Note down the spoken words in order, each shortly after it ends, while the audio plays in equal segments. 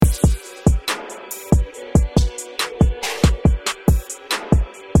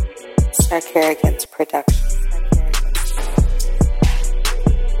Sarkarigans production.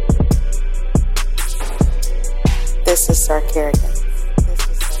 This is Sarkarigans.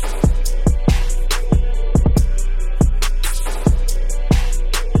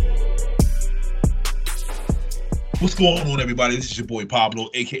 What's going on, everybody? This is your boy Pablo,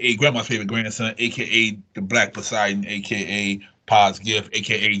 a.k.a. Grandma's favorite grandson, a.k.a. the Black Poseidon, a.k.a. Pod's Gift,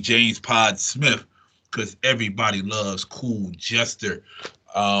 a.k.a. James Pod Smith, because everybody loves Cool Jester.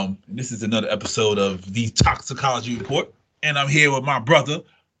 This is another episode of the Toxicology Report, and I'm here with my brother.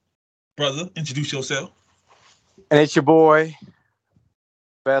 Brother, introduce yourself. And it's your boy,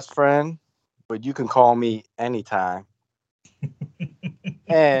 best friend, but you can call me anytime.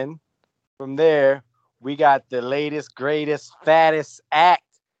 And from there, we got the latest, greatest, fattest act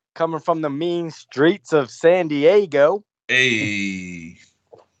coming from the mean streets of San Diego. Hey.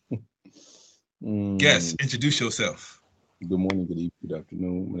 Yes, introduce yourself. Good morning, good evening, good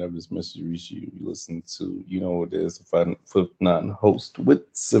afternoon. Whenever this message reaches you, you listen to, you know what it is, a Flip Nine host with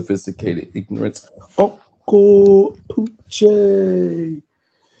sophisticated ignorance. Uncle Poochie.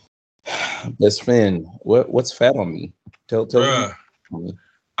 Best friend, what's fat on me? Tell me.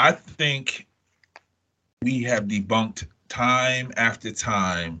 I think we have debunked time after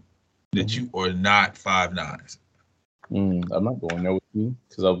time that you are not 5'9". I'm not going there with you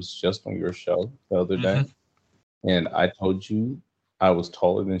because I was just on your show the other day, and I told you I was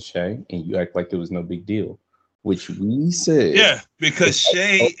taller than Shay, and you act like it was no big deal, which we said. Yeah, because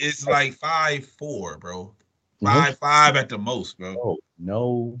Shay is like 5'4", bro. 5'5" at the most, bro. Oh,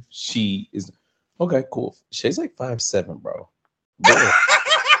 no, she is. Okay, cool. Shay's like 5'7", bro.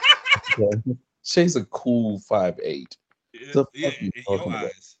 Shay's a cool 5'8". Yeah, in your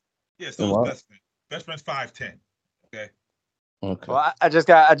eyes. Yeah, so best friend. Best friend's 5'10". Okay. Well, I just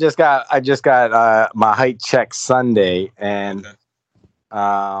got my height check Sunday, and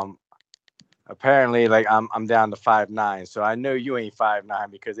apparently, like I'm down to 5'9". So I know you ain't 5'9"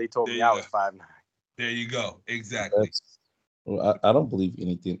 because they told me I was 5'9". There you go. Exactly. Well, I don't believe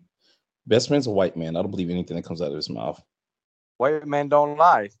anything. Best friend's a white man. I don't believe anything that comes out of his mouth. White men don't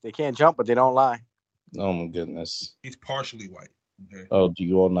lie. They can't jump, but they don't lie. Oh my goodness. He's partially white. Okay. Oh, do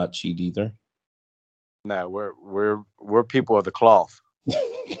you all not cheat either? No, we're people of the cloth.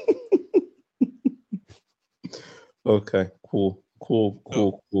 Okay, cool.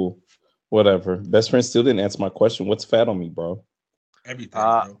 Whatever. Best friend still didn't answer my question. What's fat on me, bro? Everything,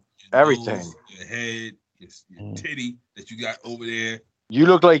 bro. Everything. Nose, your head, your titty that you got over there. You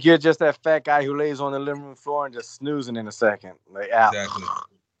look like you're just that fat guy who lays on the living room floor and just snoozing in a second. Like, out. Exactly.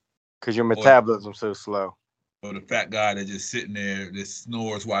 Because your metabolism's so slow. Or the fat guy that just sitting there that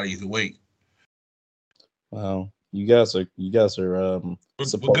snores while he's awake. Wow. You guys are we're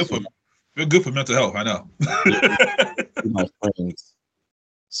good for mental health, I know. My friends.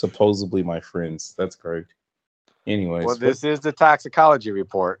 Supposedly my friends. That's correct. Anyways. Well, this is the toxicology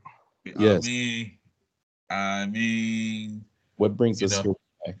report. Yes. I mean, what brings us here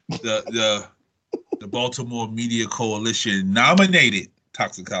today? The Baltimore Media Coalition nominated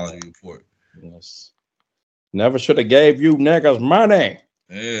toxicology report. Yes. Never should have gave you niggas money.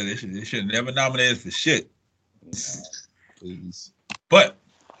 Yeah, they should have never nominated for shit. No, please. But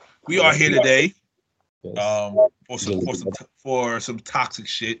we are here today yes. for some toxic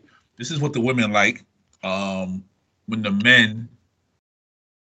shit. This is what the women like when the men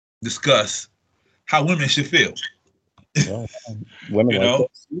discuss how women should feel. Well, women, you know,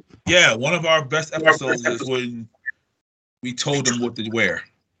 yeah. One of our best episodes is when we told them what to wear.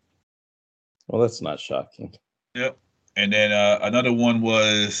 Well, that's not shocking. Yep. And then another one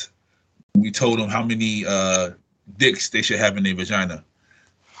was we told them how many dicks they should have in their vagina.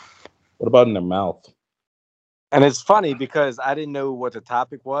 What about in their mouth? And it's funny because I didn't know what the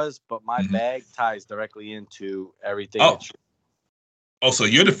topic was, but my bag ties directly into everything. Oh, so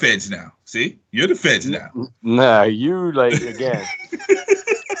you're the feds now. See? You're the feds now. Nah, you like again.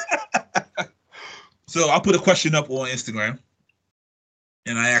 So I put a question up on Instagram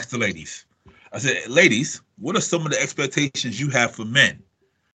and I asked the ladies. I said, ladies, what are some of the expectations you have for men?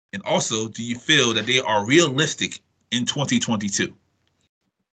 And also, do you feel that they are realistic in 2022?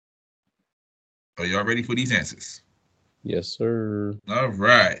 Are y'all ready for these answers? Yes, sir. All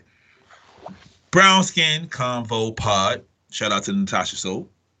right. Brown Skin Convo Pod. Shout out to Natasha Soul.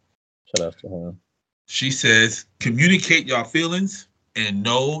 Shout out to her. She says, communicate your feelings and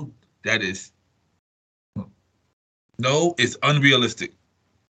know that is unrealistic.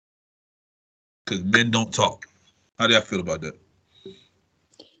 Because men don't talk. How do I feel about that?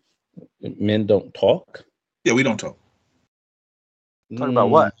 Men don't talk? Yeah, we don't talk. Talk about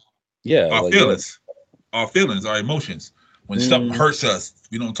what? Yeah. Our feelings. Our feelings, our emotions. When something hurts us,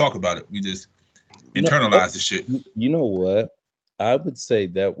 we don't talk about it. We just internalize the shit. You know what? I would say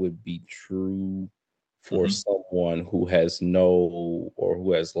that would be true for someone who has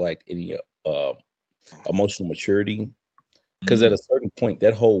lacked any emotional maturity. Because at a certain point,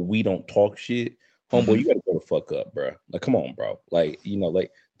 that whole we don't talk shit, homeboy, you gotta go the fuck up, bro. Like, come on, bro. Like,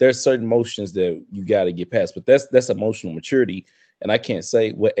 like there's certain emotions that you gotta get past, but that's emotional maturity. And I can't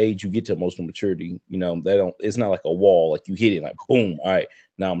say what age you get to emotional maturity. It's not like a wall, like you hit it, like boom. All right,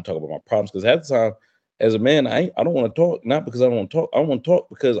 now I'm talking about my problems. Because half the time, as a man, I don't want to talk, not because I don't want to talk. I want to talk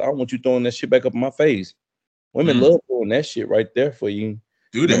because I don't want you throwing that shit back up in my face. Women love throwing that shit right there for you.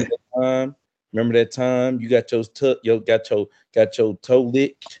 Do that. Remember that time you got your toe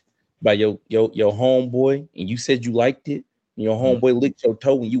licked by your homeboy, and you said you liked it, and your homeboy licked your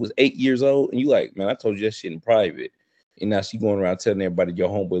toe when you was 8 years old, and you like, man, I told you that shit in private. And now she going around telling everybody your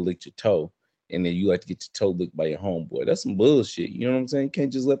homeboy licked your toe, and then you like to get your toe licked by your homeboy. That's some bullshit. You know what I'm saying? You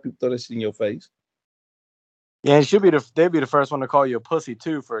can't just let people throw that shit in your face. Yeah, it should be they'd be the first one to call you a pussy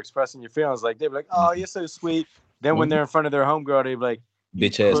too for expressing your feelings. Like they'd be like, "Oh, you're so sweet." Then when they're in front of their homegirl, they'd be like,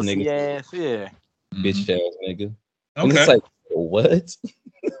 "Bitch ass pussy nigga, ass, yeah, bitch ass nigga." Okay. And it's like, what?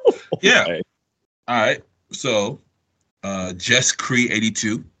 Yeah. All right. So, Jess Cree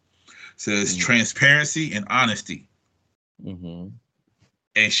 82 says transparency and honesty, and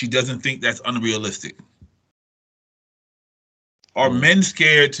she doesn't think that's unrealistic. Are men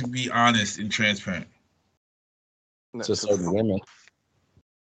scared to be honest and transparent? To certain women.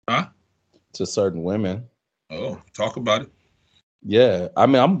 Huh? To certain women. Oh, talk about it. Yeah. I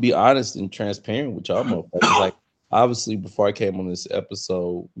mean, I'm gonna be honest and transparent with y'all motherfuckers. Like, obviously, before I came on this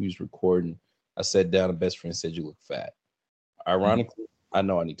episode, we was recording. I sat down, a best friend said you look fat. Ironically, I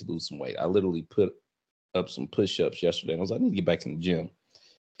know I need to lose some weight. I literally put up some push-ups yesterday. I was like, I need to get back in the gym.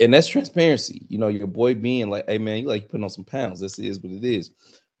 And that's transparency. Your boy being like, hey man, you like putting on some pounds. This is what it is.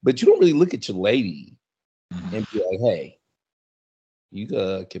 But you don't really look at your lady and be like, hey, you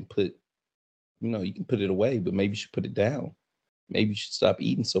can put, you can put it away, but maybe you should put it down. Maybe you should stop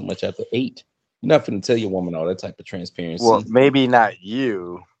eating so much after 8. You're not going to tell your woman all that type of transparency. Well, maybe not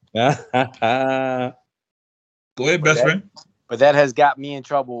you. Go ahead, best friend. But that has got me in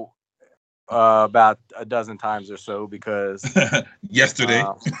trouble about a dozen times or so because yesterday,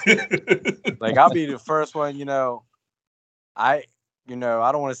 like I'll be the first one. I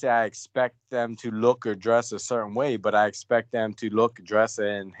don't want to say I expect them to look or dress a certain way, but I expect them to look, dress,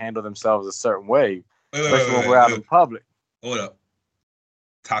 and handle themselves a certain way, especially when we're out in public. Hold up.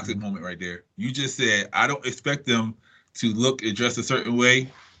 Toxic moment right there. You just said, I don't expect them to look and dress a certain way.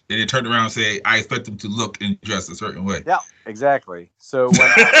 Then they turned around and say, I expect them to look and dress a certain way. Yeah, exactly. So when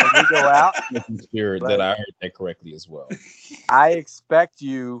we go out, sure that I heard that correctly as well. I expect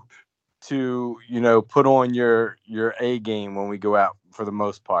you to, put on your A game when we go out for the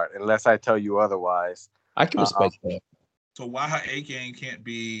most part, unless I tell you otherwise. I can respect that. So why her A game can't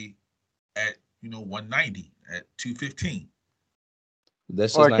be at 190, at 215?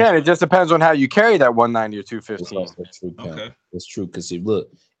 That's just it just depends on how you carry that 190 or 215. That's true. Okay. That's true. Because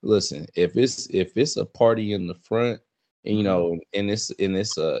listen, if it's a party in the front, and and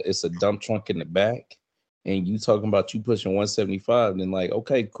it's a dump trunk in the back, and you talking about you pushing 175, then like,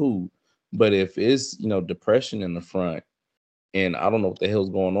 okay, cool. But if it's depression in the front, and I don't know what the hell's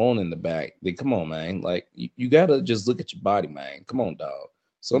going on in the back, then come on, man. Like you gotta just look at your body, man. Come on, dog.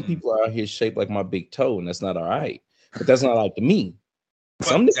 Some people are out here shaped like my big toe, and that's not all right. But that's not like to me.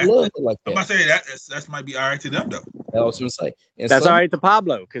 Some niggas love it like that. I'm not saying that might be all right to them though. That's what I'm saying. And that's all right to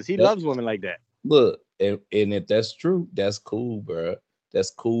Pablo because he loves women like that. Look, and if that's true, that's cool, bro. That's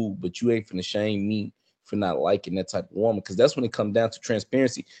cool. But you ain't finna shame me for not liking that type of woman, because that's when it comes down to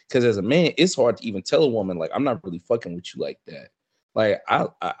transparency. Because as a man, it's hard to even tell a woman like, I'm not really fucking with you like that. Like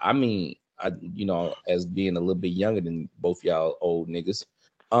I mean, as being a little bit younger than both y'all old niggas,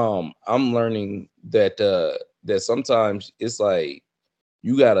 I'm learning that sometimes it's like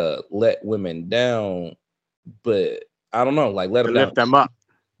you gotta let women down, but I don't know, like let them lift them up.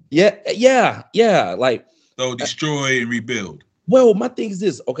 Yeah. Like so destroy and rebuild. Well, my thing is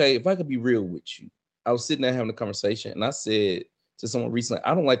this. Okay, if I could be real with you, I was sitting there having a conversation, and I said to someone recently,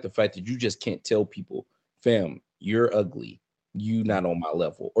 I don't like the fact that you just can't tell people, fam, you're ugly, you not on my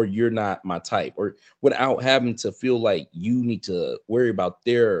level, or you're not my type, or without having to feel like you need to worry about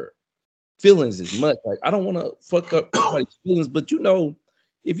their feelings as much. Like I don't want to fuck up somebody's feelings, but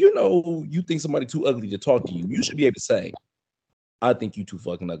if you think somebody too ugly to talk to you, you should be able to say, I think you too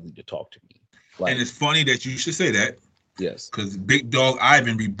fucking ugly to talk to me. Like, and it's funny that you should say that. Yes. Because Big Dog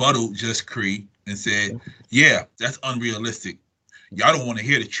Ivan rebutted Just Cree and said, yeah, that's unrealistic. Y'all don't want to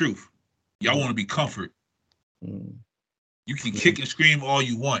hear the truth. Y'all want to be comfort. You You can kick and scream all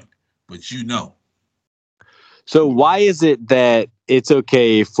you want, but you know. So why is it that it's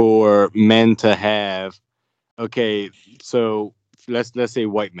okay for men to have? Okay, so let's say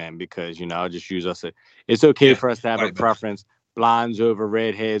white men, because I'll just use us. It's okay for us to have a preference, blondes over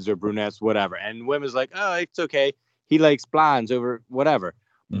redheads or brunettes, whatever. And women's like, oh, it's okay. He likes blondes over whatever.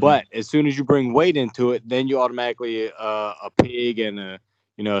 Mm-hmm. But as soon as you bring weight into it, then you automatically a pig and a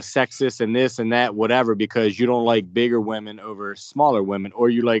sexist and this and that, whatever, because you don't like bigger women over smaller women, or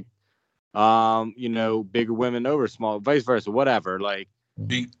you like bigger women over small, vice versa, whatever. Like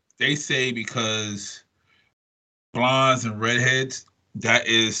they say because blondes and redheads, that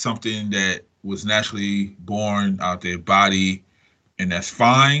is something that was naturally born out their body, and that's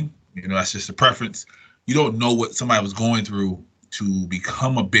fine. That's just a preference. You don't know what somebody was going through to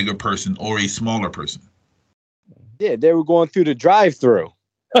become a bigger person or a smaller person. Yeah, they were going through the drive-through.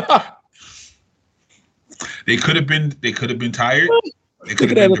 They could have been tired. They could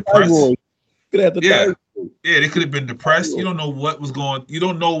have been depressed. Yeah, they could have been depressed. You don't know what was going. You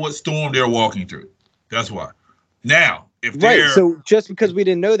don't know what storm they're walking through. That's why. Now, if they're right, so just because we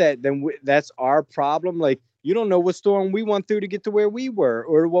didn't know that, then that's our problem. Like, you don't know what storm we went through to get to where we were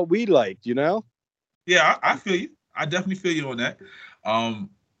or what we liked. Yeah, I feel you. I definitely feel you on that.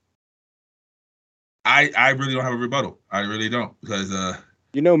 I really don't have a rebuttal. I really don't, because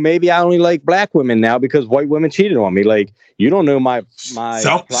maybe I only like black women now because white women cheated on me. Like, you don't know my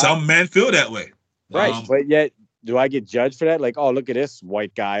some men feel that way, right? But yet, do I get judged for that? Like, oh, look at this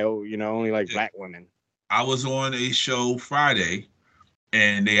white guy. Oh, only like black women. I was on a show Friday,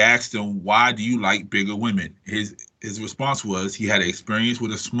 and they asked him, "Why do you like bigger women?" His response was he had an experience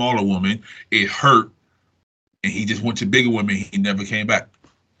with a smaller woman. It hurt, and he just went to bigger women. He never came back.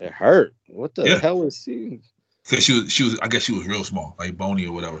 It hurt. What the hell is she? Because she was. I guess she was real small, like bony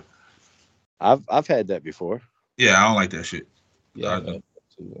or whatever. I've had that before. Yeah, I don't like that shit. Yeah.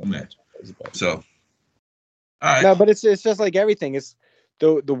 So, all right. No, but it's just like everything. It's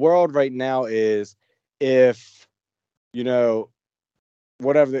the world right now is, if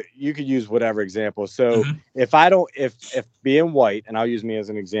whatever, you could use whatever example. So if being white, and I'll use me as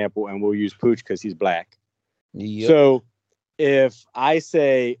an example, and we'll use Pooch because he's black. Yep. So if I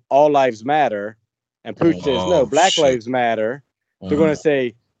say all lives matter, and Pooch says no, black lives matter, they're going to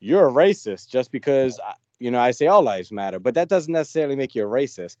say you're a racist just because I say all lives matter. But that doesn't necessarily make you a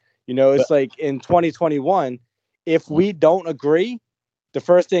racist. It's like in 2021, if we don't agree, the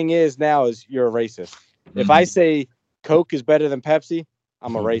first thing is you're a racist. If I say Coke is better than Pepsi,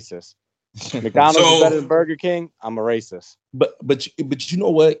 I'm a racist. McDonald's is better than Burger King, I'm a racist. But you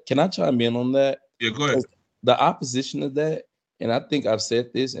know what? Can I chime in on that? Yeah, go ahead. The opposition of that, and I think I've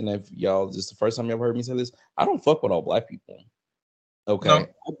said this, and if y'all, this is the first time you ever heard me say this, I don't fuck with all black people. Okay, no,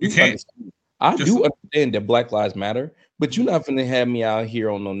 you can't. I do understand that Black Lives Matter, but you're not finna have me out here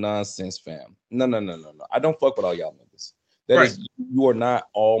on no nonsense, fam. No. I don't fuck with all y'all niggas. That is, you are not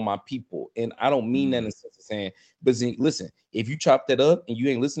all my people, and I don't mean that in the sense of saying. But listen, if you chop that up and you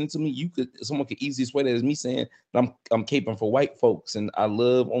ain't listening to me, someone could easily sway that as me saying that I'm caping for white folks, and I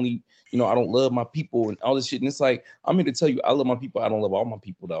love only. I don't love my people and all this shit. And it's like, I'm here to tell you, I love my people. I don't love all my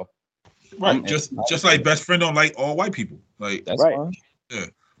people, though. Right. Just like best friend don't like all white people. Like, that's right. Fine. Yeah.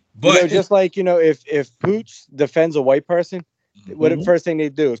 But just like, if Pooch defends a white person, what the first thing they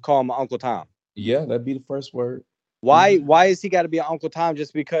do is call him Uncle Tom. Yeah, that'd be the first word. Why is he got to be Uncle Tom?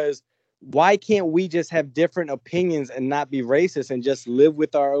 Just because? Why can't we just have different opinions and not be racist and just live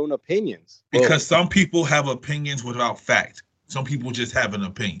with our own opinions? Because some people have opinions without fact. Some people just have an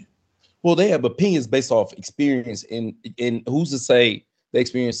opinion. Well, they have opinions based off experience, and who's to say the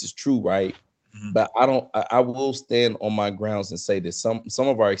experience is true, right? Mm-hmm. But I will stand on my grounds and say that some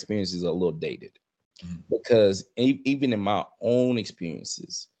of our experiences are a little dated, because even in my own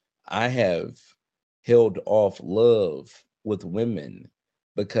experiences, I have held off love with women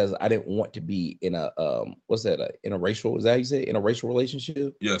because I didn't want to be in a interracial, is that how you say it? Interracial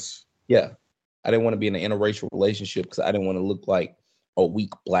relationship? Yes. Yeah. I didn't want to be in an interracial relationship because I didn't want to look like a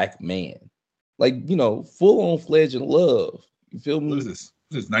weak black man. Like, full on fledged in love. You feel me? What is this?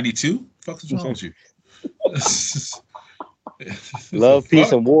 Is this 92? What is wrong with you? Love,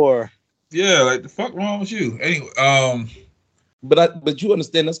 peace, and war. Yeah, like the fuck wrong with you? Anyway, but you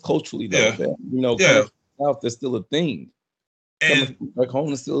understand that's culturally though. Yeah. South, that's still a thing. And like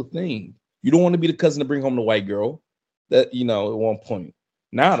home is still a thing. You don't want to be the cousin to bring home the white girl. That at one point.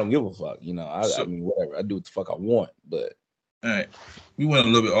 Now I don't give a fuck. I mean whatever. I do what the fuck I want. But all right, we went a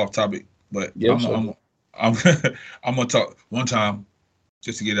little bit off topic, but yeah, I'm gonna talk one time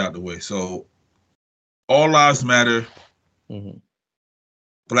just to get it out the way. So, all lives matter. Mm-hmm.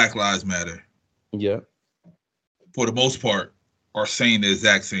 Black lives matter. Yeah. for the most part, are saying the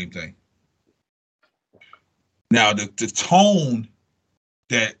exact same thing. Now, the tone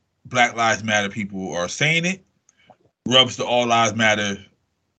that Black Lives Matter people are saying it rubs the All Lives Matter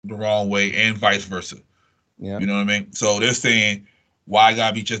the wrong way, and vice versa. Yeah. You know what I mean? So they're saying, why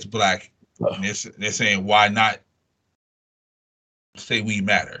gotta be just black? And they're saying, why not say we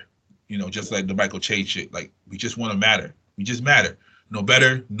matter? You know, just like the Michael Che shit. Like, we just want to matter. We just matter. No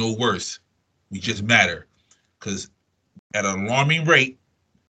better, no worse. We just matter. Because at an alarming rate,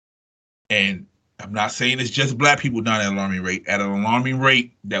 and I'm not saying it's just black people down at an alarming rate, at an alarming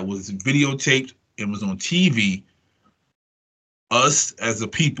rate that was videotaped and was on TV, us as a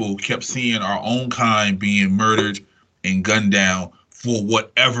people kept seeing our own kind being murdered and gunned down for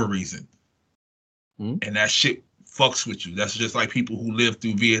whatever reason. And that shit fucks with you. That's just like people who lived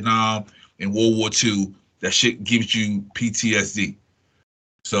through Vietnam and World War II. That shit gives you PTSD.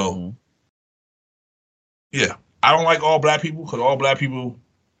 So, yeah. I don't like all black people because all black people,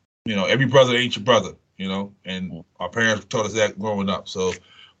 you know, every brother ain't your brother, you know, and our parents taught us that growing up. So,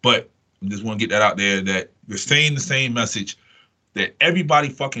 but I just want to get that out there that you're saying the same message that everybody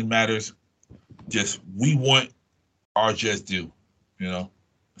fucking matters. Just, we want our just due, you know,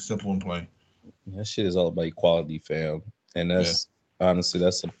 simple and plain. That shit is all about equality, fam. And that's honestly,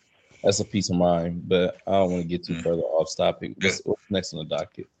 that's a peace of mind. But I don't want to get too further off topic. What's next on the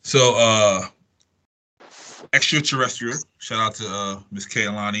docket? So, extraterrestrial. Shout out to Miss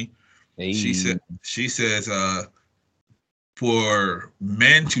Kaylani. Hey. She says for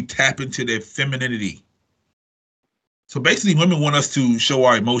men to tap into their femininity. So basically, women want us to show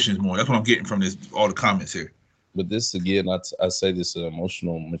our emotions more. That's what I'm getting from this, all the comments here. But this again, I say this is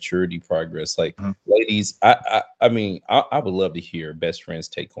emotional maturity progress. Like, ladies, I mean, I would love to hear best friend's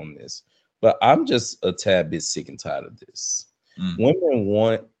take on this, but I'm just a tad bit sick and tired of this. Women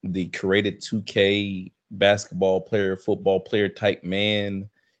want the created 2K basketball player, football player type man,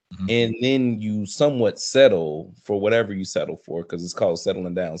 and then you somewhat settle for whatever you settle for, because it's called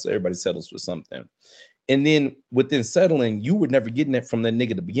settling down. So everybody settles for something. And then within settling, you were never getting that from that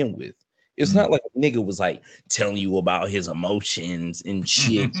nigga to begin with. It's not like a nigga was like telling you about his emotions and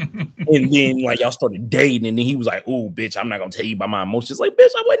shit. And then like y'all started dating and then he was like, oh, bitch, I'm not going to tell you about my emotions. Like, bitch,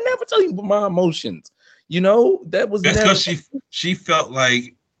 I would never tell you about my emotions. You know, that was because she felt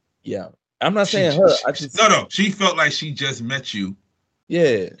like. Yeah. I'm not saying her. She felt like she just met you.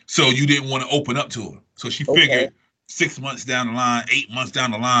 Yeah. So you didn't want to open up to her. So she figured 6 months down the line, 8 months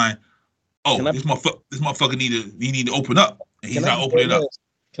down the line, this motherfucker need to open up. And he's not opening up.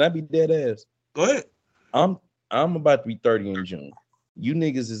 Can I be dead ass? Go ahead. I'm about to be 30 in June. You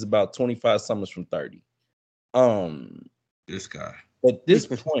niggas is about 25 summers from 30. This guy. At this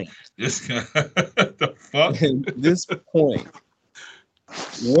point, this guy. The fuck? At this point,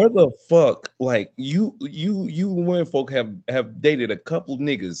 where the fuck, like you women folk have dated a couple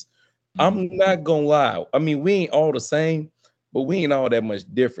niggas. I'm not gonna lie. I mean, we ain't all the same, but we ain't all that much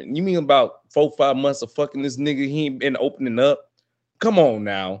different. You mean about 4-5 months of fucking this nigga, he ain't been opening up? Come on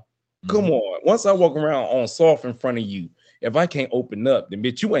now. Come on. Once I walk around on soft in front of you, if I can't open up, then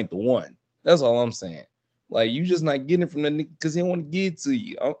bitch, you ain't the one. That's all I'm saying. Like, you just not getting it from the nigga because he don't want to give it to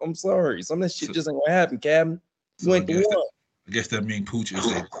you. I'm sorry. Some of that shit just ain't gonna happen, Captain. You ain't the one. I guess that means Pooch is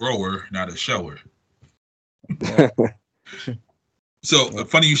a grower, not a shower. So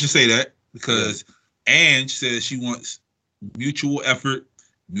funny you should say that, because Ange says she wants mutual effort,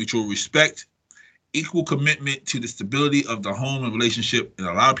 mutual respect, equal commitment to the stability of the home and relationship, and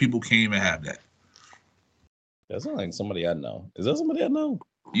a lot of people can't even have that. That sounds like somebody I know. Is that somebody I know?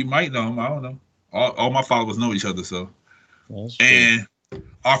 You might know him. I don't know. All my followers know each other, so. That's and true.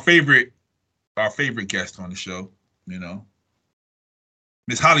 our favorite guest on the show, you know,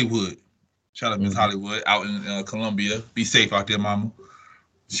 Miss Hollywood. Shout out Miss Hollywood out in Colombia. Be safe out there, mama.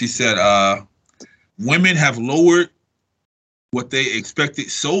 She said, women have lowered what they expected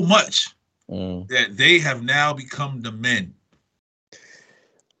so much that they have now become the men.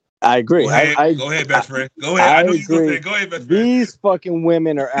 I agree. Go ahead, best friend. Go ahead. I know you go ahead, best friend. These fucking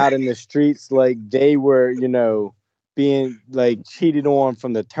women are out in the streets like they were, you know, being like cheated on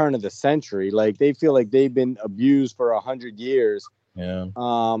from the turn of the century. Like they feel like they've been abused for 100 years. Yeah.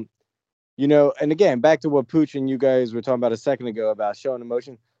 You know, and again, back to what Pooch and you guys were talking about a second ago about showing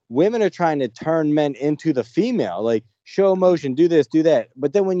emotion. Women are trying to turn men into the female, like show emotion, do this, do that.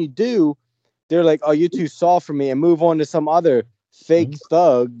 But then when you do, they're like, oh, you're too soft for me, and move on to some other fake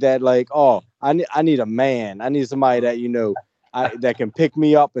thug that like, oh, I need a man. I need somebody that, you know, that can pick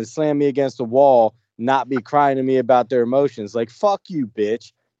me up and slam me against the wall, not be crying to me about their emotions. Like, fuck you,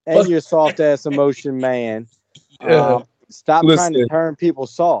 bitch. And your soft ass emotion man. Stop trying to turn people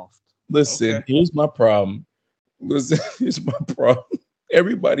soft. Listen, here's my problem. Listen, it's my problem.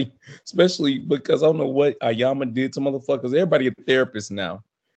 Everybody, especially because I don't know what Ayama did to motherfuckers. Everybody a therapist now.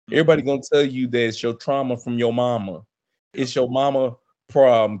 Everybody gonna tell you that it's your trauma from your mama. It's your mama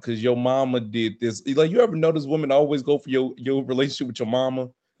problem because your mama did this. Like, you ever notice women always go for your relationship with your mama?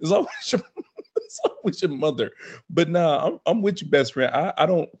 It's always it's always your mother. But nah, I'm with you, best friend.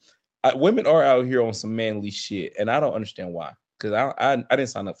 Women are out here on some manly shit, and I don't understand why. Because I didn't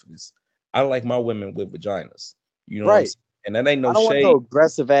sign up for this. I like my women with vaginas. You know, right? And that ain't no I don't shade. want no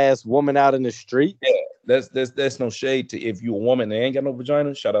aggressive ass woman out in the street. Yeah, that's no shade to if you a woman that ain't got no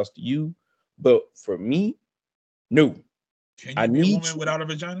vagina. Shout outs to you. But for me, no. Can you be a woman without a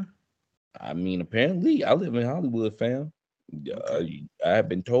vagina? I mean, apparently, I live in Hollywood, fam. I have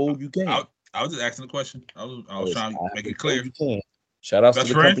been told you can. I was just asking the question. I was trying to make it clear. You can. Shout outs to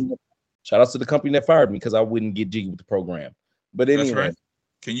the company. Shout outs to the company that fired me because I wouldn't get jiggy with the program. But anyway,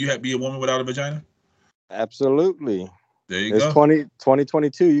 can you be a woman without a vagina? Absolutely. There you go.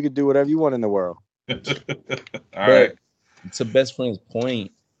 2022. You can do whatever you want in the world. All right. To best friend's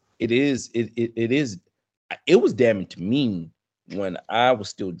point, it was damning to me when I was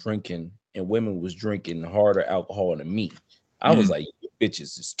still drinking and women was drinking harder alcohol than me. I was like,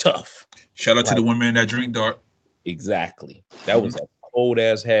 bitches is tough. Shout out to the women that drink dark. Exactly. That was a old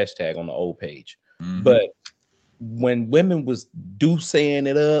ass hashtag on the old page. But when women was saying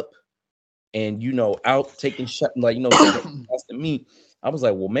it up and out taking shot, like that's to me, I was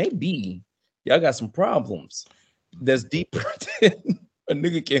like, well, maybe y'all got some problems that's deeper than a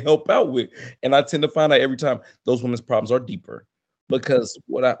nigga can help out with. And I tend to find out every time those women's problems are deeper. Because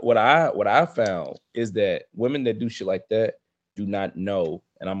what I found is that women that do shit like that do not know,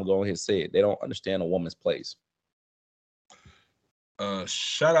 and I'm gonna go ahead and say it, they don't understand a woman's place.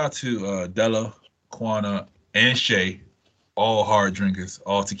 Shout out to Della, Quana, and Shay, all hard drinkers,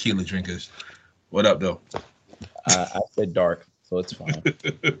 all tequila drinkers. What up, though? I said dark, so it's fine.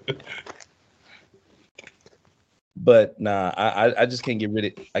 But nah, I just can't get rid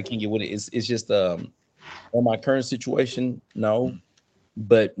of it. I can't get with it. It's just in my current situation, no.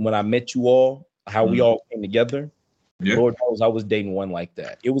 But when I met you all, how we all came together, Lord knows I was dating one like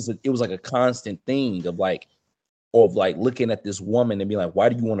that. It was like a constant thing of looking at this woman and be like, why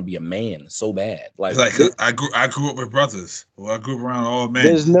do you want to be a man so bad? Like I grew up with brothers. Well, I grew up around all men.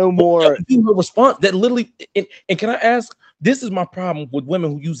 There's no more response that literally. And can I ask? This is my problem with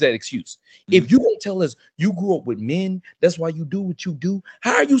women who use that excuse. If you gonna tell us you grew up with men, that's why you do what you do.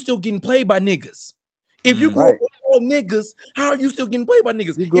 How are you still getting played by niggas? If you grew up with all niggas, how are you still getting played by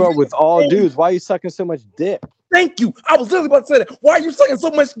niggas? You grew up with all dudes. Why are you sucking so much dick? Thank you. I was literally about to say that. Why are you sucking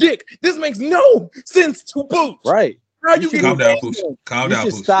so much dick? This makes no sense to boot. Right. How are you getting calm down, Pooch. Calm down,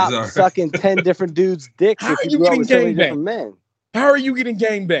 Pooch. Stop sucking 10 different dudes' dicks if you grew up with so many different men. How are you getting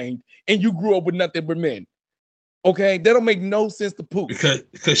gangbanged and you grew up with nothing but men? Okay, that don't make no sense to Pooch.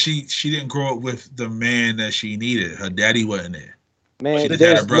 Because she didn't grow up with the man that she needed. Her daddy wasn't there. Man,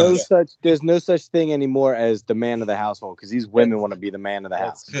 there's no such thing anymore as the man of the household because these women want to be the man of the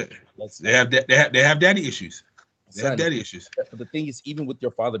house. They have daddy issues. They have daddy issues. But the thing is, even with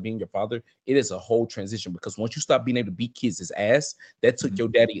your father being your father, it is a whole transition because once you stop being able to beat kids' ass, that took your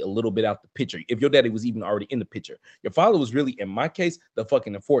daddy a little bit out the picture. If your daddy was even already in the picture, your father was really, in my case, the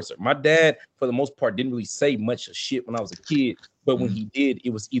fucking enforcer. My dad, for the most part, didn't really say much of shit when I was a kid, but when he did,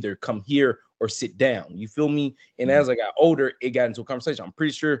 it was either come here or sit down. You feel me? And as I got older, it got into a conversation. I'm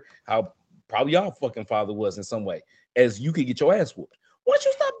pretty sure how probably y'all fucking father was in some way, as you could get your ass whooped. Once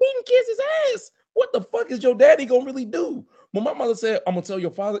you stop beating kids' ass, what the fuck is your daddy gonna really do? When my mother said, I'm gonna tell your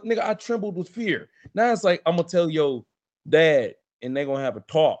father, nigga, I trembled with fear. Now it's like, I'm gonna tell your dad and they're gonna have a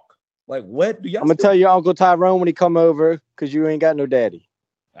talk. Like, what do y'all? I'm gonna tell your Uncle Tyrone when he come over because you ain't got no daddy.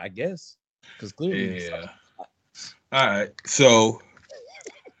 I guess. Because clearly. Yeah. All right. So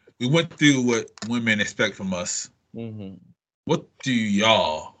we went through what women expect from us. Mm-hmm. What do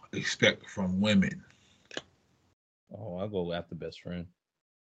y'all expect from women? Oh, I'll go after best friend.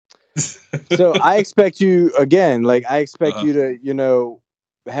 So I expect you again, like I expect you to,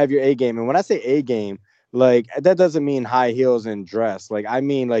 have your A game. And when I say A game, like that doesn't mean high heels and dress. Like I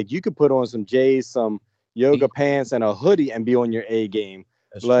mean, like you could put on some J's, some yoga pants, and a hoodie and be on your A game.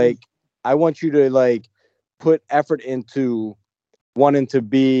 That's like true. I want you to like put effort into wanting to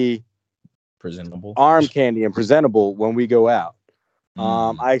be presentable, arm candy, and presentable when we go out.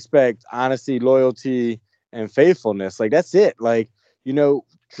 I expect honesty, loyalty, and faithfulness. Like that's it. Like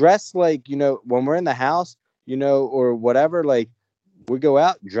dress like, when we're in the house, or whatever, like we go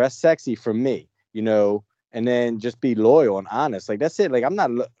out, dress sexy for me, and then just be loyal and honest. Like that's it. Like I'm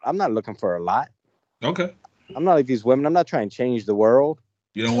not looking for a lot. Okay. I'm not like these women. I'm not trying to change the world.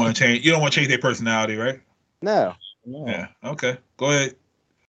 You don't want to change their personality, right? No. Yeah. Okay. Go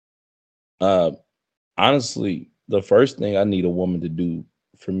ahead. Honestly, the first thing I need a woman to do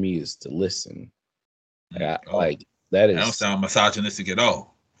for me is to listen. Like that I don't is. sound misogynistic at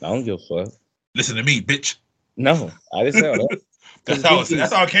all. I don't give a fuck. Listen to me, bitch. No, I didn't say all that.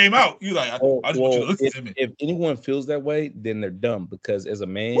 That's how it came out. You like, I just want you to listen to me. If anyone feels that way, then they're dumb. Because as a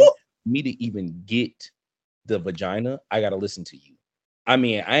man, me to even get the vagina, I gotta listen to you. I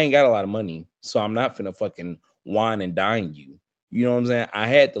mean, I ain't got a lot of money, so I'm not finna fucking wine and dine you. You know what I'm saying? I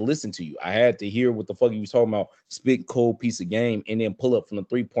had to listen to you. I had to hear what the fuck you was talking about, spit cold piece of game, and then pull up from the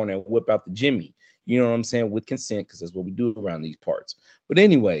 3-pointer and whip out the Jimmy. You know what I'm saying? With consent, because that's what we do around these parts. But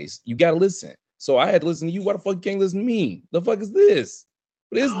anyways, you gotta listen. So I had to listen to you. Why the fuck you can't listen to me? The fuck is this?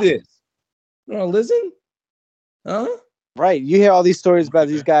 What is this? You want to listen? Huh? Right. You hear all these stories about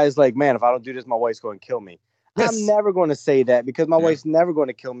these guys like, man, if I don't do this, my wife's going to kill me. Yes. I'm never going to say that because my wife's never going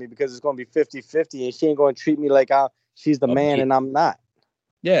to kill me because it's going to be 50-50 and she ain't going to treat me like she's the man and I'm not.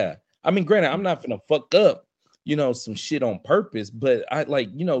 Yeah. I mean, granted, I'm not going to fuck up, some shit on purpose, but I like,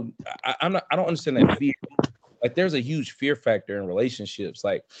 I don't understand that fear. Like there's a huge fear factor in relationships.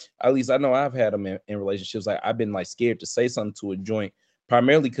 Like at least I know I've had them in relationships. Like I've been like scared to say something to a joint,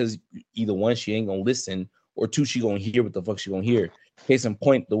 primarily because either one, she ain't gonna listen, or two, she gonna hear what the fuck she gonna hear. Case in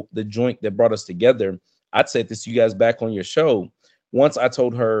point, the joint that brought us together, I'd said this to you guys back on your show. Once I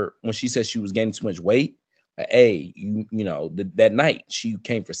told her when she said she was gaining too much weight, hey, that night she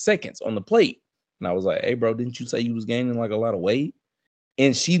came for seconds on the plate. And I was like, hey, bro, didn't you say you was gaining like a lot of weight?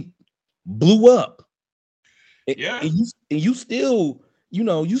 And she blew up. Yeah. And you still,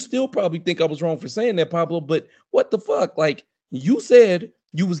 you still probably think I was wrong for saying that, Pablo, but what the fuck? Like you said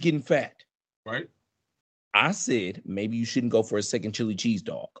you was getting fat. Right. I said maybe you shouldn't go for a second chili cheese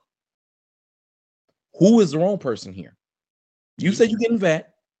dog. Who is the wrong person here? You said you're getting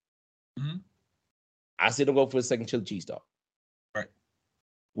fat. Mm-hmm. I said don't go for a second chili cheese dog. Right.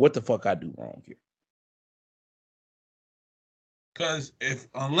 What the fuck I do wrong here? Because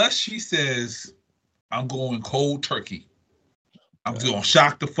unless she says I'm going cold turkey, I'm just gonna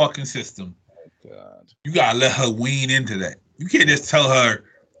shock the fucking system. Oh, God. You gotta let her wean into that. You can't just tell her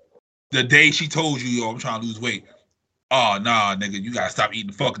the day she told you, yo, I'm trying to lose weight. Oh, nah, nigga, you gotta stop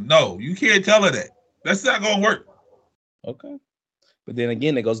eating fucking. No, you can't tell her that. That's not gonna work. Okay. But then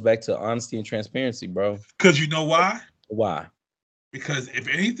again, it goes back to honesty and transparency, bro. Because you know why? Why? Because if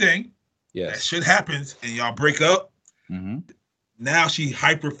anything, yes, that shit happens and y'all break up, mm-hmm. Now she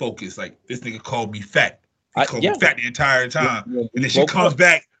hyper focused. Like this nigga called me fat. He called me fat the entire time. Yeah, and then she comes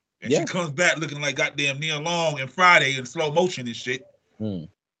back and she comes back looking like goddamn Neil Long and Friday in slow motion and shit. Then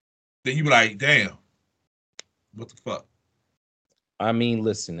you be like, damn, what the fuck? I mean,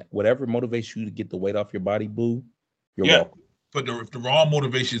 listen, whatever motivates you to get the weight off your body, boo, you're welcome. But the wrong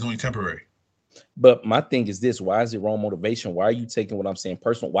motivation is only temporary. But my thing is this: why is it wrong motivation? Why are you taking what I'm saying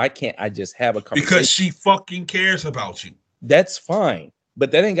personal? Why can't I just have a conversation? Because she fucking cares about you. That's fine, but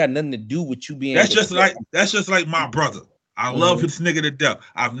that ain't got nothing to do with you being. That's just like my brother. I love this nigga to death.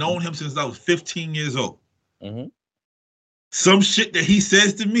 I've known him since I was 15 years old. Mm-hmm. Some shit that he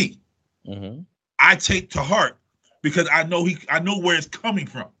says to me, I take to heart because I know where it's coming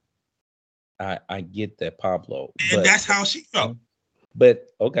from. I get that, Pablo, and that's how she felt. But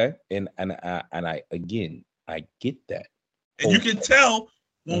okay, and I again I get that, and you can tell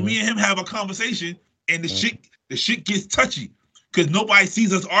when me and him have a conversation, and the shit gets touchy because nobody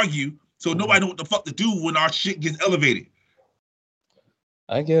sees us argue, so nobody know what the fuck to do when our shit gets elevated.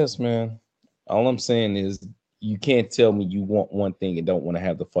 I guess, man. All I'm saying is you can't tell me you want one thing and don't want to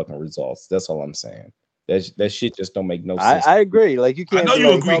have the fucking results. That's all I'm saying. That shit just don't make no sense. I agree. Like you can't. I know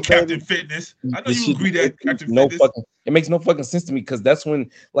you agree, Captain Fitness. I know you agree that Captain Fitness. It makes no fucking sense to me because that's when,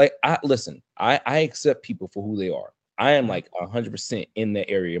 like, I accept people for who they are. I am like 100% in that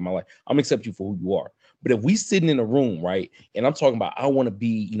area of my life. I'm accept you for who you are. But if we sitting in a room, right, and I'm talking about I want to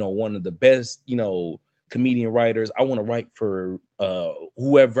be, one of the best, comedian writers. I want to write for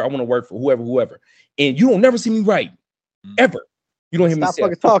whoever. I want to work for whoever. And you don't never see me write ever. You don't hear me stop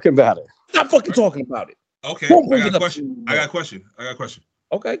fucking talking about it. Stop fucking talking about it. Okay, I got a question.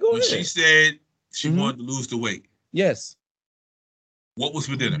 Okay, go ahead. She said she wanted to lose the weight. Yes. What was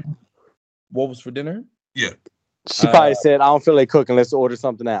for dinner? What was for dinner? Yeah. She probably said, I don't feel like cooking. Let's order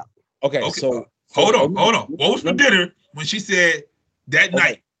something out. Okay. So hold on. What was for dinner when she said that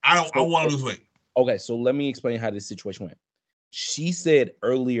night, I want to lose weight? Okay, so let me explain how this situation went. She said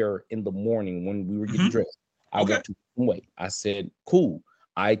earlier in the morning when we were getting dressed, I want to lose some weight. I said, cool.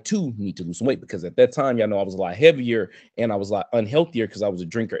 I too need to lose some weight because at that time, y'all know I was a lot heavier and I was a lot unhealthier because I was a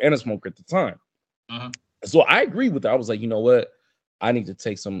drinker and a smoker at the time. So I agree with her. I was like, you know what? I need to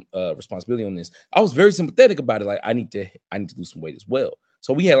take some responsibility on this. I was very sympathetic about it. Like, I need to lose some weight as well.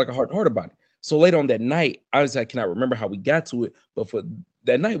 So we had like a heart to heart about it. So later on that night, I cannot remember how we got to it, but for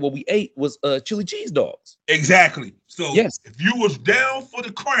that night, what we ate was chili cheese dogs. Exactly. So yes, if you was down for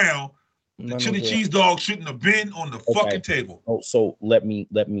the crown, the chili cheese dog shouldn't have been on the fucking table. Oh, so let me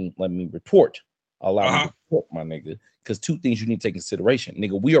retort. Allow me to report, my nigga. Because two things you need to take consideration,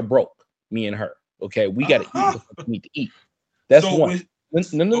 nigga. We are broke, me and her. Okay, we gotta eat what we need to eat. That's so one.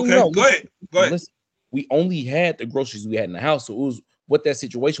 No. Go ahead. Listen, we only had the groceries we had in the house, so it was what that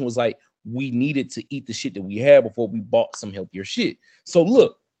situation was like. We needed to eat the shit that we had before we bought some healthier shit. So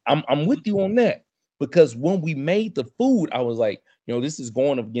look, I'm with you on that, because when we made the food, I was like, this is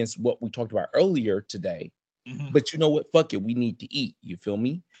going against what we talked about earlier today. Mm-hmm. But you know what? Fuck it. We need to eat. You feel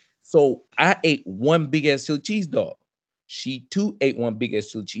me? So I ate one big ass chili cheese dog. She too ate one big ass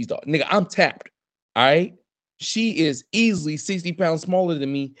chili cheese dog. Nigga, I'm tapped. All right. She is easily 60 pounds smaller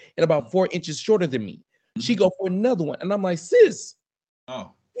than me and about 4 inches shorter than me. She go for another one. And I'm like, sis,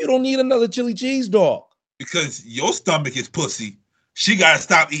 you don't need another chili cheese dog. Because your stomach is pussy. She got to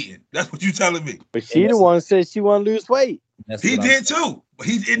stop eating. That's what you telling me. But she the one said she want to lose weight. He did too. But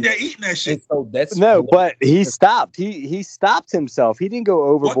he's in there eating that shit. So that's but he stopped. He stopped himself. He didn't go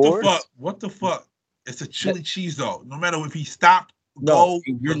overboard. What the fuck? It's a chili cheese dog. No matter if he stopped, so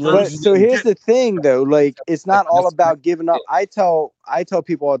here's the thing though, like it's not all about giving up. I tell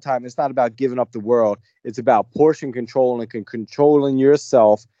people all the time, it's not about giving up the world. It's about portion control and controlling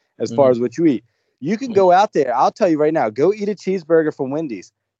yourself as far as what you eat. You can go out there. I'll tell you right now, go eat a cheeseburger from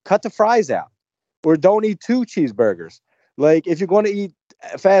Wendy's. Cut the fries out, or don't eat 2 cheeseburgers. Like if you're going to eat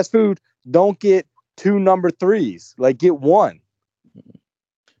fast food, don't get 2 number 3s. Like get 1.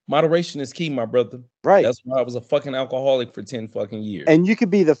 Moderation is key, my brother. Right. That's why I was a fucking alcoholic for 10 fucking years. And you could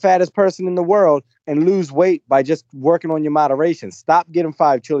be the fattest person in the world and lose weight by just working on your moderation. Stop getting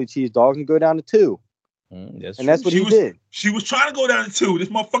 5 chili cheese dogs and go down to 2. That's what he did. She was trying to go down to 2. This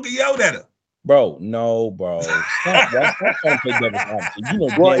motherfucker yelled at her. Bro, no, bro. Stop trying to play devil's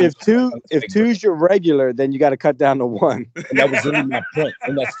advocate. Well, if two's your regular, then you got to cut down to 1. And that was really my point.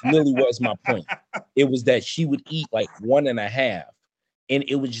 And that's really was my point. It was that she would eat like 1.5. And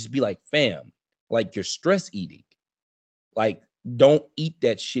it would just be like, fam, like you're stress eating. Like, don't eat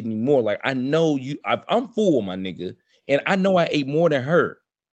that shit anymore. Like, I know I'm full, my nigga. And I know I ate more than her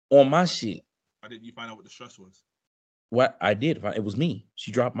on my shit. Why didn't you find out what the stress was? What I did, it was me.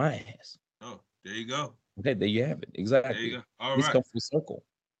 She dropped my ass. Oh, there you go. Okay, there you have it. Exactly. There you go. All Let's right. come full circle.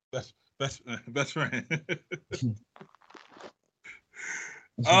 Best friend.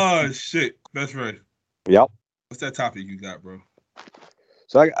 Oh, shit. Best friend. Yep. What's that topic you got, bro?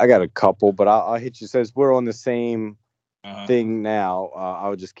 So I got a couple, but I'll hit you. Since we're on the same thing now,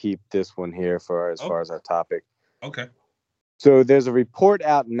 I'll just keep this one here as far as our topic. Okay. So there's a report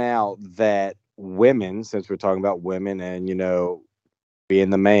out now that women, since we're talking about women and, being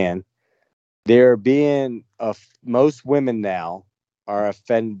the man, most women now are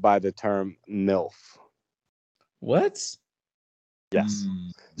offended by the term MILF. What? Yes.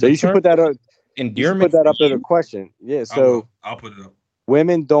 So you should put that up. Endearment. Put that up as a question. Yeah. So I'll put it up.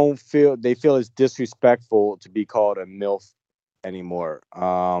 Women feel it's disrespectful to be called a MILF anymore.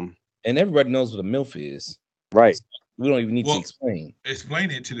 And everybody knows what a MILF is. Right. We don't even need to explain.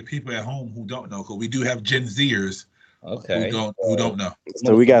 Explain it to the people at home who don't know, because we do have Gen Zers who don't know.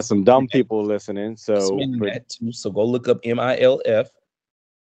 So we got some dumb people listening. So that too. So go look up MILF,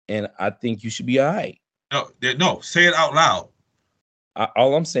 and I think you should be all right. No, say it out loud.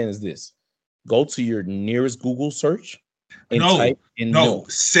 All I'm saying is this: go to your nearest Google search and type in MILF.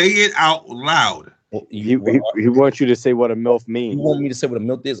 Say it out loud. Well, he wants you to say what a MILF means. You want me to say what a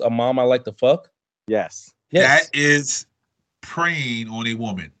MILF is? A mom I like to fuck? Yes. That is preying on a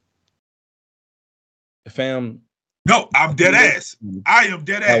woman. Fam. No, I'm dead ass. I am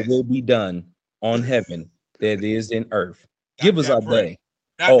dead ass. That will be done on heaven that is in earth. Give us our day.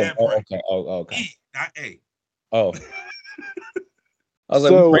 Okay. Okay. E, not A. Oh. I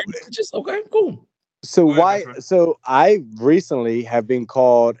was like, just okay, cool. So why? So I recently have been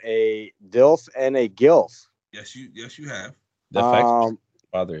called a DILF and a GILF. Yes, you have. The fact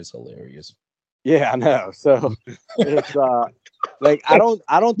father is hilarious. Yeah, I know. So it's like I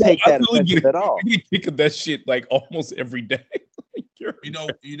don't take that offensive at all. You think of that shit like almost every day.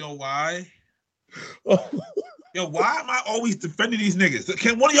 You know why? Yo, why am I always defending these niggas?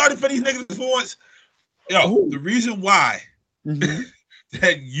 Can one of y'all defend these niggas for once? Yo, the reason why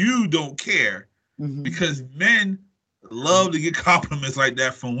that you don't care because men love to get compliments like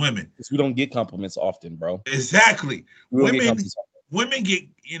that from women. We don't get compliments often, bro. Exactly. Women get,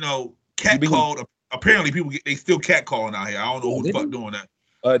 catcalled apparently people they still catcalling out here. I don't know who the fuck doing that.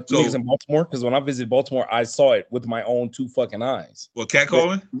 Niggas in Baltimore, because when I visited Baltimore, I saw it with my own 2 fucking eyes. What,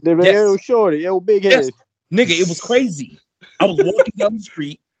 catcalling? Yo, shorty, yo, big head. Yes. Nigga, it was crazy. I was walking down the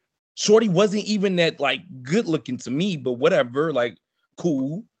street. Shorty wasn't even that like good looking to me, but whatever, like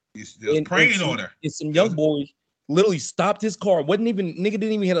cool. He's just praying on her. And some young boy literally stopped his car. Nigga didn't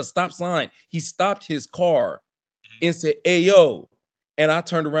even hit a stop sign. He stopped his car and said, "Hey yo." And I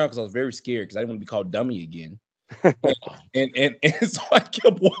turned around because I was very scared because I didn't want to be called dummy again. and so I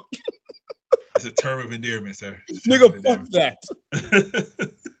kept walking. It's a term of endearment, sir. Nigga, fuck that.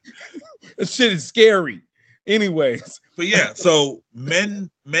 That shit is scary. Anyways. But yeah, so men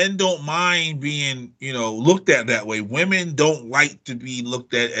don't mind being, looked at that way. Women don't like to be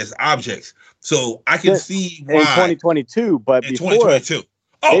looked at as objects. So I can see why. In 2022, but in before 2022.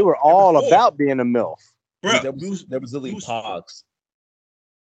 they were all about being a MILF. Bro, there was literally pogs.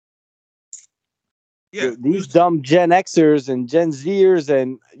 Yeah, these dumb Gen Xers and Gen Zers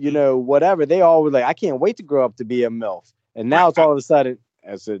and whatever, they all were like, I can't wait to grow up to be a MILF. And now it's all of a sudden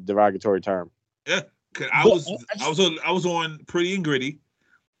as a derogatory term. Yeah, cause I was on Pretty and Gritty,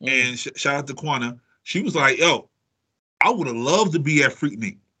 and shout out to Quana. She was like, "Yo, I would have loved to be at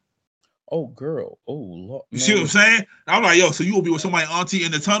Freaknik." Oh, girl. Oh, Lord. You see what I'm saying? I'm like, "Yo, so you will be with somebody auntie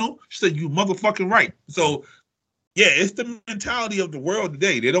in the tunnel?" She said, "You motherfucking right." So. Yeah, it's the mentality of the world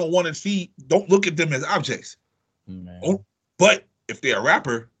today. They don't look at them as objects. Oh, but if they're a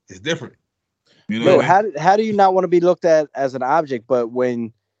rapper, it's different. How do you not want to be looked at as an object? But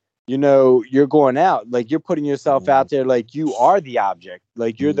when you're going out, like you're putting yourself out there, like you are the object,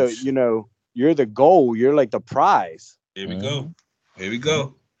 like you're you're the goal, you're like the prize. Here we go. Here we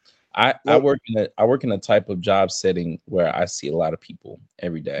go. I work in a type of job setting where I see a lot of people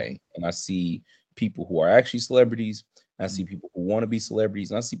every day, and I see people who are actually celebrities. I see people who want to be celebrities,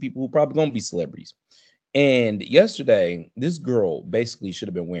 and I see people who probably gonna be celebrities. And yesterday, this girl basically should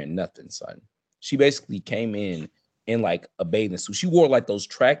have been wearing nothing, son. She basically came in like a bathing suit. She wore like those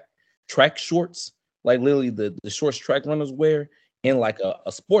track shorts, like literally the shorts track runners wear, and like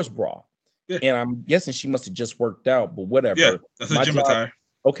a sports bra. Yeah. And I'm guessing she must have just worked out, but whatever. Yeah, that's a gym attire.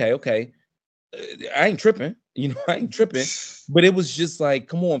 Okay. I ain't tripping. But it was just like,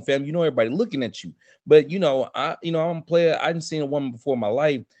 come on, fam. Everybody looking at you. But I'm a player. I didn't seen a woman before in my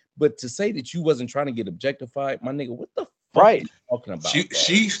life. But to say that you wasn't trying to get objectified, my nigga, what the fuck are you talking about?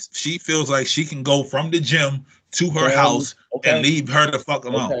 She feels like she can go from the gym to her house and leave her the fuck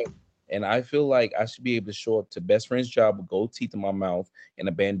alone. Okay. And I feel like I should be able to show up to best friend's job with gold teeth in my mouth and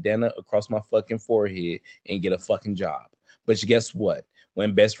a bandana across my fucking forehead and get a fucking job. But guess what?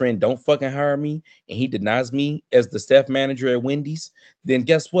 When best friend don't fucking hire me and he denies me as the staff manager at Wendy's, then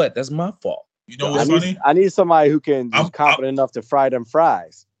guess what? That's my fault. You know what's funny? I need somebody who can be confident enough to fry them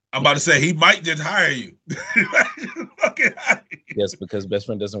fries. I'm about to say he might just hire you. Yes, because best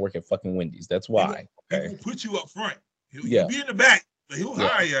friend doesn't work at fucking Wendy's. That's why. He will put you up front. He'll be in the back, but he'll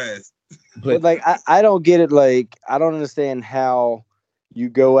hire your ass. But like I don't get it. Like I don't understand how you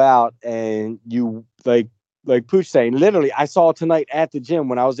go out and you like Pooch saying, literally, I saw tonight at the gym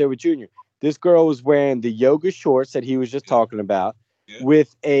when I was there with Junior. This girl was wearing the yoga shorts that he was just talking about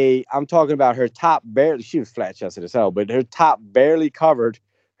with I'm talking about her top barely, she was flat chested as hell, but her top barely covered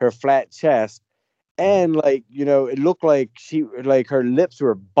her flat chest. And it looked like her lips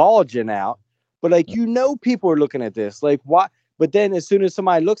were bulging out, but people are looking at this. Like, why? But then as soon as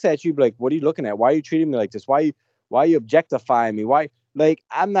somebody looks at you, be like, what are you looking at? Why are you treating me like this? Why are you objectifying me? Why? Like,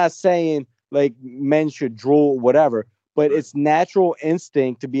 I'm not saying like men should drool, whatever, but it's natural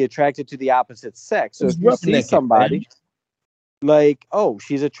instinct to be attracted to the opposite sex. So if you see somebody like, oh,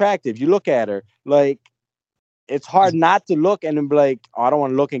 she's attractive, you look at her, like it's hard not to look and then be like, oh, I don't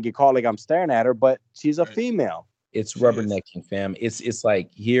want to look and get caught like I'm staring at her, but she's a female. It's rubbernecking, fam. It's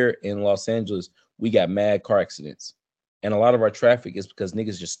like here in Los Angeles, we got mad car accidents. And a lot of our traffic is because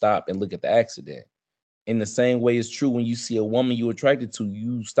niggas just stop and look at the accident. In the same way, it's true when you see a woman you're attracted to,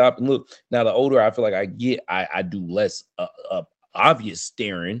 you stop and look. Now, the older I feel like I get, I do less obvious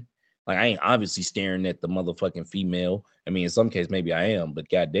staring. Like, I ain't obviously staring at the motherfucking female. I mean, in some cases, maybe I am, but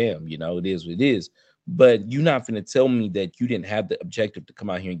goddamn, it is what it is. But you're not finna tell me that you didn't have the objective to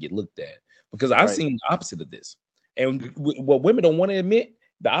come out here and get looked at. Because I've seen the opposite of this. And what women don't want to admit,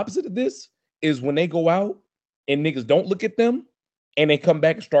 the opposite of this is when they go out and niggas don't look at them and they come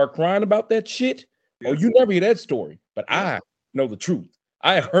back and start crying about that shit. Oh, you never hear that story, but I know the truth.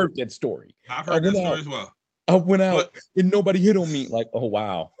 I heard that story. I've heard that story as well. I went out and nobody hit on me. Like, oh,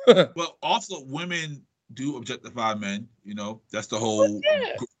 wow. Well, also women do objectify men. That's the whole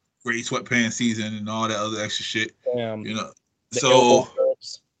gray sweatpants season and all that other extra shit. So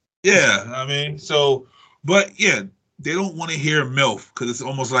Yeah, I mean, so, but yeah, they don't want to hear MILF because it's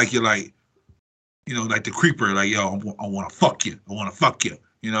almost like you're like, like the creeper, like, yo, I want to fuck you. I want to fuck you.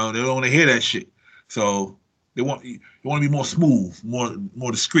 They don't want to hear that shit. So they want to be more smooth,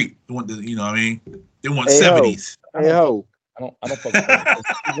 more discreet. They want you know what I mean? They want Hey, ho. 70s. Hey ho. I don't fuck with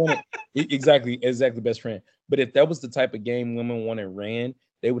that. Exactly, best friend. But if that was the type of game women wanted ran,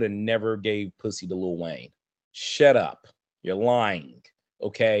 they would have never gave pussy to Lil Wayne. Shut up. You're lying.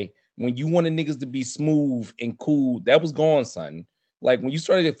 Okay. When you wanted niggas to be smooth and cool, that was gone, son. Like when you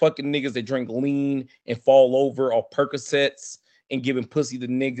started fucking niggas that drink lean and fall over or Percocets and giving pussy to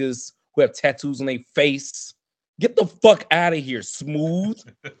niggas who have tattoos on their face. Get the fuck out of here, smooth.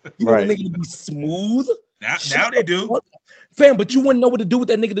 You want a nigga to be smooth? Now they do. Fam, but you wouldn't know what to do with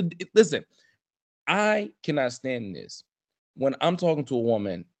that nigga. Listen, I cannot stand this. When I'm talking to a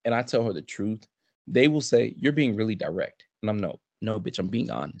woman and I tell her the truth, they will say, you're being really direct. And I'm no, bitch, I'm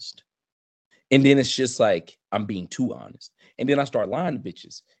being honest. And then it's just like, I'm being too honest. And then I start lying to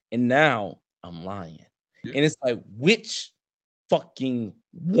bitches. And now I'm lying. Yeah. And it's like, which fucking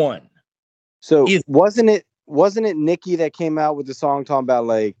one? So wasn't it Nicki that came out with the song talking about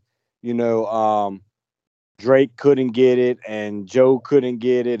like, Drake couldn't get it and Joe couldn't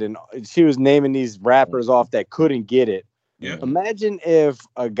get it, and she was naming these rappers off that couldn't get it. Yeah. Imagine if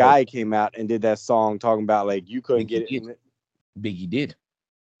a guy came out and did that song talking about like you couldn't get it. Biggie did,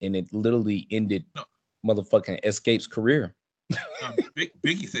 and it literally ended motherfucking Escape's career.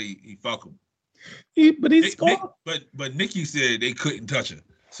 Biggie said he fuck him. But he's but Nicki said they couldn't touch her.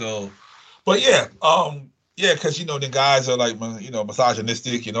 So, but yeah, because the guys are like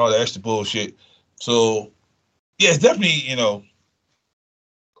misogynistic and all that extra bullshit. So. Yeah, it's definitely,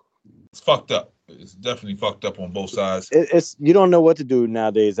 it's fucked up. It's definitely fucked up on both sides. It's you don't know what to do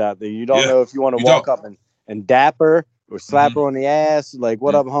nowadays out there. You don't know if you want to walk up and dap her or slap her on the ass, like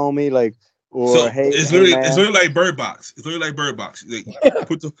what up, homie, like it's literally like Bird Box. It's literally like Bird Box. Like,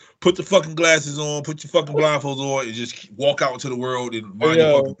 put the fucking glasses on, put your fucking blindfolds on, and just walk out into the world and mind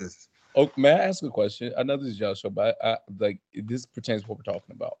your fucking business. Oh, may I ask a question? I know this is y'all show, but this pertains to what we're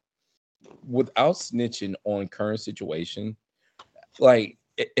talking about. Without snitching on current situation, like,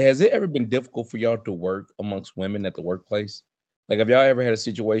 has it ever been difficult for y'all to work amongst women at the workplace? Like, have y'all ever had a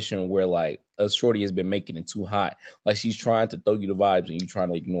situation where like a shorty has been making it too hot, like she's trying to throw you the vibes and you trying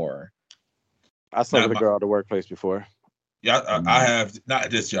to ignore her? I slept with a girl at the workplace before. Yeah, I have, not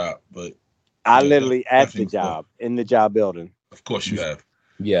at this job, but I literally at the job in the job building. Of course you have.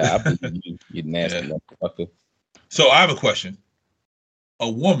 Yeah, I believe you nasty motherfucker. So I have a question. A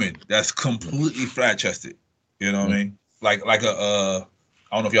woman that's completely flat chested, you know what I mean? Like a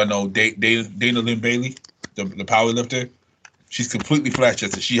I don't know if y'all know Dana Lynn Bailey, the power lifter. She's completely flat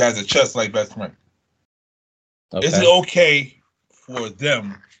chested. She has a chest like Best Friend. Okay. Is it okay for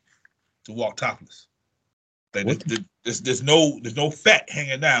them to walk topless? Like there's no fat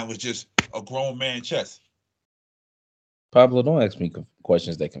hanging down. It's just a grown man chest. Pablo, don't ask me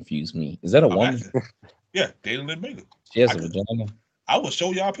questions that confuse me. Is that a woman? Yeah, Dana Lynn Bailey. She has a vagina. I will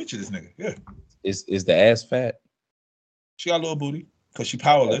show y'all a picture of this nigga. Yeah. Is the ass fat? She got a little booty because she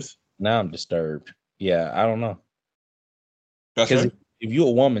powerless. Now I'm disturbed. Yeah, I don't know. Because if you're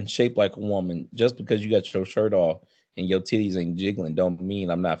a woman shaped like a woman, just because you got your shirt off and your titties ain't jiggling, don't mean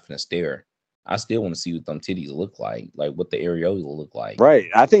I'm not finna stare. I still want to see what them titties look like what the areolas will look like. Right.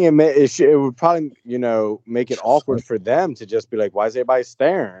 I think it would probably, make it awkward for them to just be like, why is everybody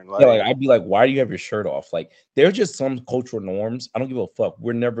staring? I'd be like, why do you have your shirt off? Like, there's just some cultural norms. I don't give a fuck.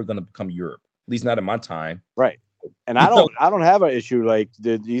 We're never gonna become Europe, at least not in my time. Right. And I don't have an issue like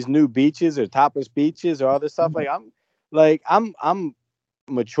these new beaches or topless beaches or all this stuff. I'm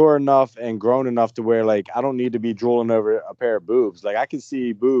mature enough and grown enough to where like I don't need to be drooling over a pair of boobs. Like I can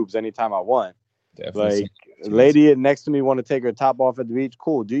see boobs anytime I want. Definitely. Like lady next to me want to take her top off at the beach,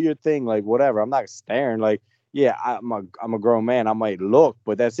 cool, do your thing, like whatever. I'm not staring. Like, yeah, I'm a grown man. I might look,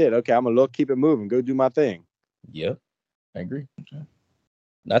 but that's it. Okay, I'm gonna look, keep it moving, go do my thing. Yep, I agree. Okay.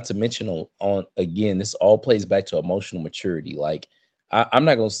 Not to mention on again, this all plays back to emotional maturity. Like I'm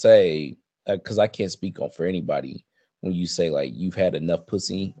not gonna say because I can't speak on for anybody when you say like you've had enough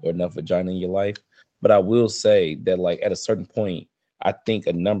pussy or enough vagina in your life, but I will say that like at a certain point, I think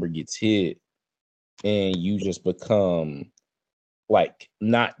a number gets hit and you just become like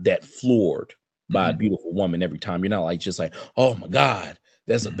not that floored by a beautiful woman every time. You're not like just like, oh my God,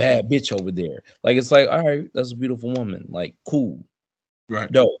 that's a bad bitch over there. Like it's like, all right, that's a beautiful woman. Like, cool. Right.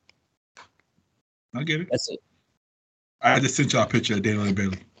 No. I get it. That's it. I just sent y'all a picture of Dana Lynn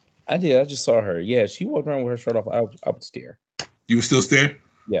Bailey. I did. I just saw her. Yeah, she walked around with her shirt off. I would stare. You would still stare?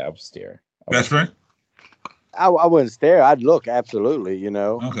 Yeah, I would stare. Best friend? I wouldn't stare. I'd look, absolutely, you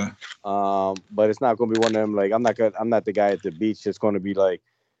know. Okay. But it's not gonna be one of them like I'm not the guy at the beach that's gonna be like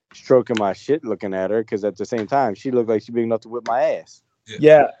stroking my shit looking at her because at the same time she looked like she big enough to whip my ass.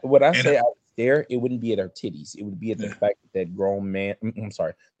 Yeah, when I And say I would stare, it wouldn't be at her titties. It would be at the Yeah. fact that grown man. I'm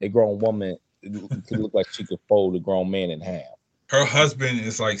sorry, that grown woman could look like she could fold a grown man in half. her husband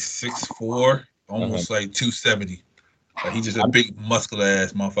is like 6'4", almost like 270. Like he's just a big muscular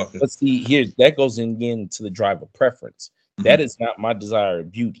ass motherfucker. But see, here that goes in again to the drive of preference. That is not my desire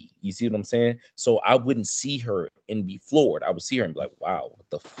of beauty. You see what I'm saying? So I wouldn't see her and be floored. I would see her and be like, "Wow, what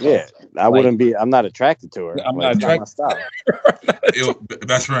the fuck?" Yeah, I wouldn't be. I'm not attracted to her. I'm Like, not it's not my style. Yo,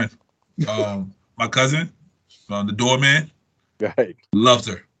 best friend, my cousin, the doorman, Right. loves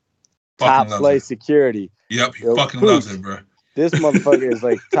her. Top Fucking loves flight her. security. Yep, he Yo, fucking Pooch. loves her, bro. This motherfucker is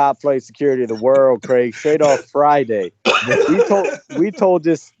like top flight security of the world, Craig. Straight off Friday. We told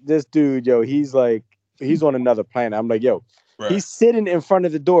this dude, yo, he's on another planet. I'm like, yo, Right. he's sitting in front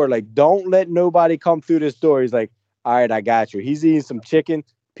of the door, like, don't let nobody come through this door. He's like, all right, I got you. He's eating some chicken.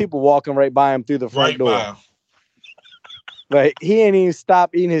 People walking right by him through the front Right door. by him. Like he ain't even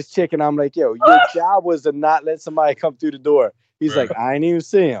stopped eating his chicken. I'm like, yo, your job was to not let somebody come through the door. He's Right. like, I ain't even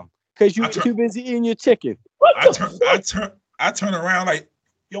see him because you I were tur- too busy eating your chicken. I turn around like,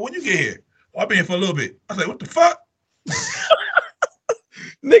 yo, when you get here? I've been here for a little bit. I was like, what the fuck?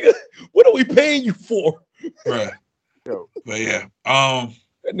 Nigga, what are we paying you for? Right. Yo. But yeah.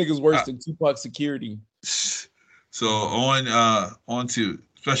 That nigga's worse than Tupac security. So on to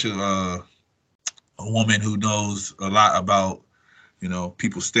especially a woman who knows a lot about, you know,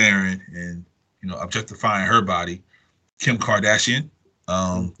 people staring and, you know, objectifying her body, Kim Kardashian.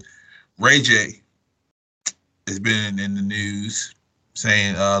 Ray J has been in the news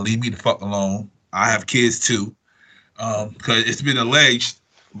saying, leave me the fuck alone. I have kids too. Because it's been alleged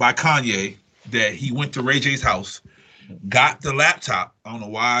by Kanye that he went to Ray J's house, got the laptop. I don't know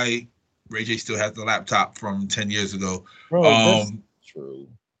why Ray J still has the laptop from 10 years ago. Bro, that's true.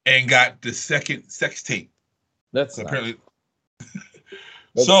 And got the second sex tape. That's So not apparently.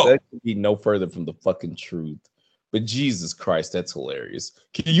 so that could be no further from the fucking truth. But Jesus Christ, that's hilarious.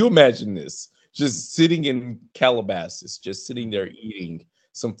 Can you imagine this? Just sitting in Calabasas, just sitting there eating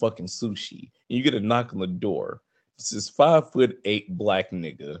some fucking sushi. And you get a knock on the door. It's this 5'8" black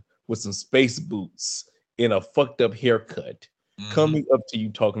nigga with some space boots and a fucked up haircut coming up to you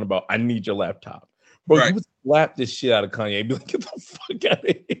talking about, I need your laptop. Bro, Right. you would slap this shit out of Kanye and be like, get the fuck out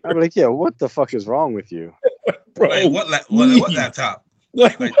of here. I'm like, yeah, what the fuck is wrong with you? Bro, Like, what please. laptop?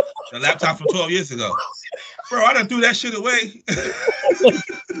 Like, Like the laptop from 12 years ago. Bro, I done threw that shit away.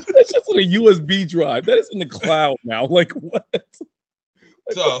 that's just on a USB drive. That is in the cloud now. Like, what?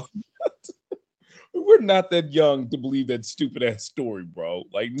 So We're not that young to believe that stupid ass story, bro.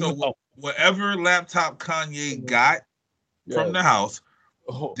 Like, So no. whatever laptop Kanye got from the house,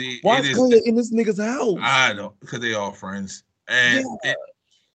 Oh, the- why it is is- Kanye in this nigga's house? I don't, because they all friends. And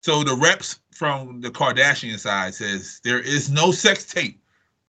so the reps from the Kardashian side says there is no sex tape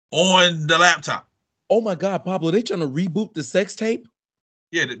on the laptop. Oh my God, Pablo, they trying to reboot the sex tape?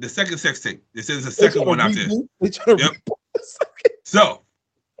 Yeah, the second sex tape. It says the They second tryna one out there. reboot- They trying to Yep. reboot the second. So,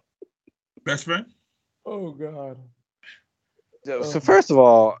 best friend, Oh God. So first of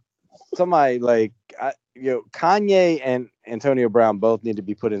all, somebody like Kanye and Antonio Brown both need to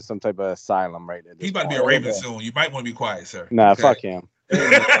be put in some type of asylum right now. he's about to be a Raven soon. You might want to be quiet, sir. Nah, Okay. fuck him.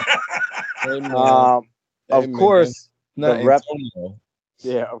 Amen. Of Amen. course, Not the rep- Antonio.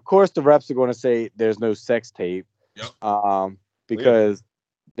 yeah, of course the reps are going to say there's no sex tape. Yep. Because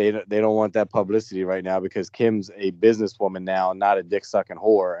they don't want that publicity right now because Kim's a businesswoman now, not a dick sucking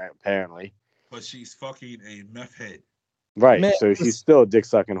whore apparently. But she's fucking a meth head. Right. Man, So she's still a dick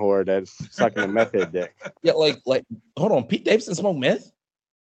sucking whore that's sucking a meth head dick. Yeah, like, hold on. Pete Davidson smoke meth?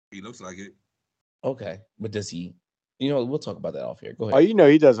 He looks like it. Okay, but does he? You know, we'll talk about that off here. Go Oh, ahead. you know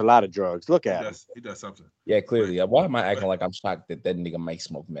he does a lot of drugs. Look He at him. does something. Yeah, clearly. Why am I acting like I'm shocked that that nigga might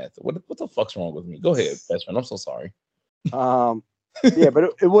smoke meth? What the fuck's wrong with me? Go ahead, best friend. I'm so sorry. Yeah,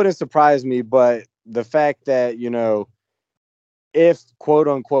 but it wouldn't surprise me. But the fact that, if quote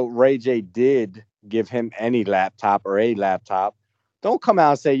unquote Ray J did give him any laptop or a laptop, don't come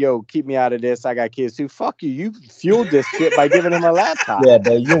out and say, yo, keep me out of this. I got kids too. Fuck you. You fueled this shit by giving him a laptop. Yeah,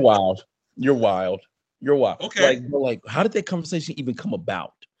 but you're wild. You're wild. You're wild. Okay. Like, how did that conversation even come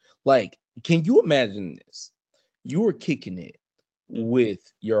about? Like, can you imagine this? You were kicking it with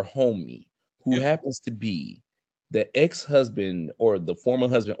your homie who Yep. happens to be the ex-husband or the former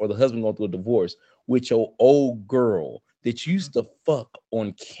husband or the husband going through a divorce with your old girl that you used to fuck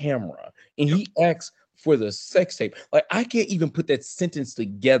on camera. And he asks for the sex tape. Like, I can't even put that sentence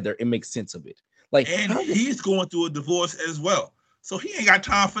together and make sense of it. Like, And he's going through a divorce as well. So he ain't got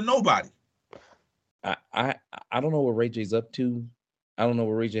time for nobody. I don't know what Ray J's up to. I don't know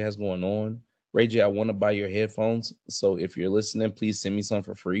what Ray J has going on. Ray J, I want to buy your headphones. So if you're listening, please send me some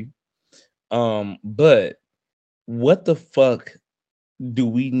for free. But what the fuck do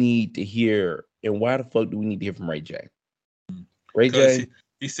we need to hear, and why the fuck do we need to hear from Ray J? Ray J,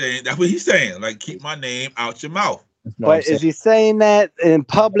 he's saying that's what he's saying. Like, keep my name out your mouth. But is he saying that in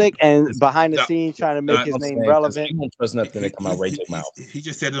public and behind the scenes, trying to make his name relevant? He won't trust nothing that come out Ray J mouth. He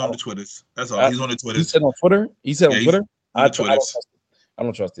just said it on the Twitters. That's all. He's on the Twitters. He said on Twitter. He said on Twitter. I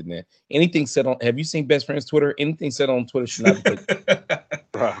don't trust it, man. Anything said on. Have you seen Best Friends Twitter? Anything said on Twitter should not be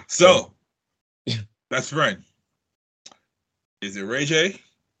taken. So, best friend. Is it Ray J?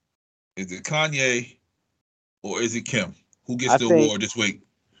 Is it Kanye? Or is it Kim? Who gets the award this week?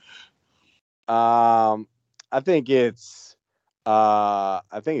 I think it's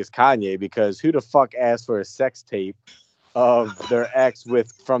Kanye, because who the fuck asked for a sex tape of their ex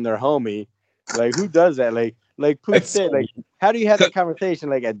from their homie? Like, who does that? Like Pooh said, like, how do you have that conversation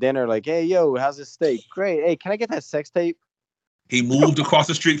like at dinner? Like, hey, yo, how's this steak? Great. Hey, can I get that sex tape? He moved across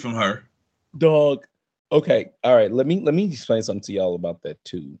the street from her. Dog. Okay. All right. Let me explain something to y'all about that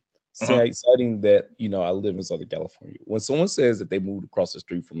too. It's exciting that, you know, I live in Southern California. When someone says that they moved across the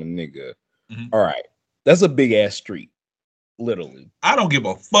street from a nigga, all right, that's a big ass street, literally. I don't give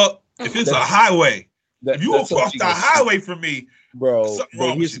a fuck if it's a highway. If you across the highway from me, bro.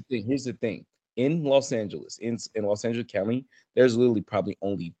 But here's the thing. Here's the thing. In Los Angeles, in Los Angeles County, there's literally probably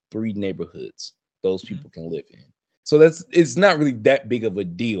only 3 neighborhoods those people can live in. So it's not really that big of a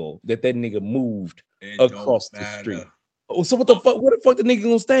deal that nigga moved across the street. Oh, so what the fuck? Where the fuck the nigga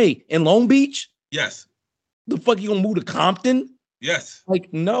gonna stay? In Long Beach? Yes. The fuck you gonna move to Compton? Yes.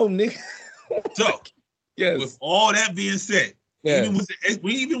 Like, no, nigga. So, yes. With all that being said, yes.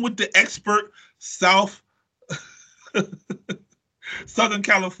 even with the expert Southern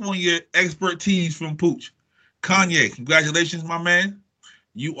California expertise from Pooch, Kanye, congratulations, my man.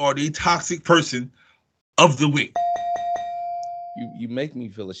 You are the toxic person of the week. You make me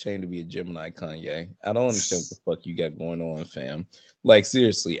feel ashamed to be a Gemini, Kanye. I don't understand what the fuck you got going on, fam. Like,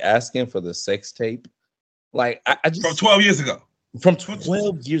 seriously, asking for the sex tape. Like, I just from 12 years ago. From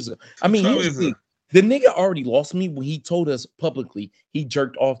 12 years ago. I mean, here's the thing. The nigga already lost me when he told us publicly he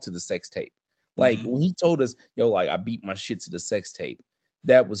jerked off to the sex tape. Like, when he told us, yo, like, I beat my shit to the sex tape,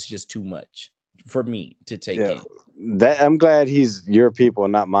 that was just too much for me to take in. That I'm glad he's your people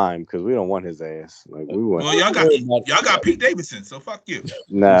and not mine, because we don't want his ass. Like, we want. Well, y'all got Pete Davidson, so fuck you.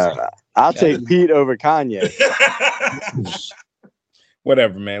 Nah, I'll take Pete over Kanye.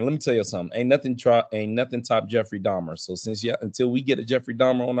 Whatever, man. Let me tell you something. Ain't nothing top Jeffrey Dahmer. So until we get a Jeffrey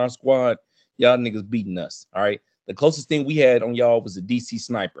Dahmer on our squad, y'all niggas beating us. All right. The closest thing we had on y'all was a DC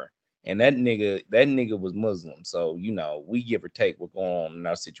sniper. And that nigga was Muslim. So, you know, we give or take what's going on in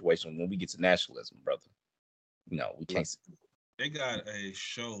our situation when we get to nationalism, brother. You know, we can't. They got a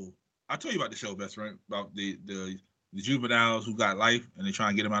show. I'll tell you about the show, best friend, about the juveniles who got life and they try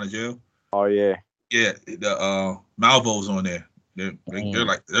and get them out of jail. Oh yeah. Yeah, the Malvo's on there. They're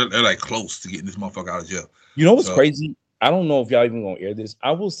like close to getting this motherfucker out of jail. You know what's crazy? I don't know if y'all even gonna air this.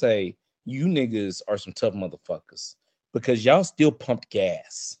 I will say you niggas are some tough motherfuckers because y'all still pumped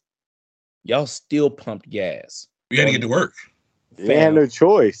gas. We had to get to work. We had no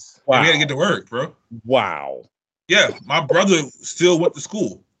choice. Wow. We had to get to work, bro. Wow. Yeah, my brother still went to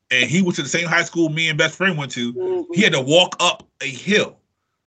school, and he went to the same high school me and best friend went to. He had to walk up a hill,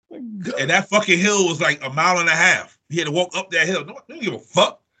 and that fucking hill was like 1.5 miles. He had to walk up that hill. Don't give a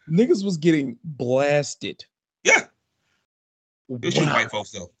fuck. Niggas was getting blasted. Yeah. They'll shoot white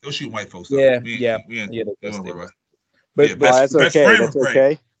folks though. Yeah. But that's okay. That's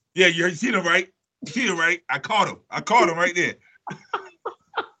okay. Yeah, you seen him right. I caught him right there.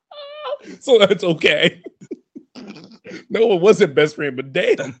 So that's okay. No, it wasn't best friend, but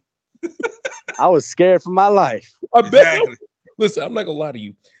damn. I was scared for my life. I bet. Listen, I'm not gonna lie to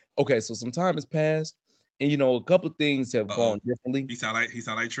you. Okay, so some time has passed, and you know, a couple of things have gone differently. He sound like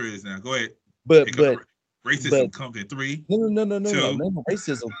Triz now. Go ahead. But racism comes in 3. No.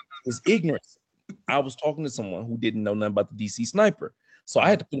 Racism is ignorance. I was talking to someone who didn't know nothing about the DC sniper. So I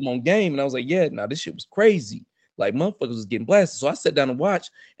had to put him on game, and I was like, yeah, this shit was crazy. Like, motherfuckers was getting blasted. So I sat down and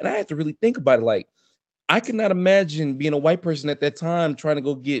watched, and I had to really think about it. Like, I could not imagine being a white person at that time trying to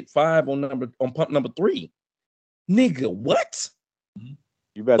go get 5 on pump number 3. Nigga, what?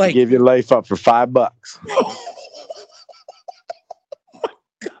 You better give your life up for $5.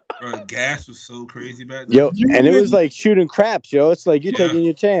 Bro, gas was so crazy back then. Yo, and it was like shooting craps, yo. It's like you're taking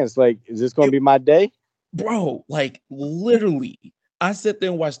your chance. Like, is this gonna be my day? Bro, like literally, I sat there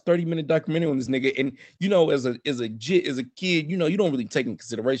and watched 30-minute documentary on this nigga, and you know, as a kid, you know, you don't really take into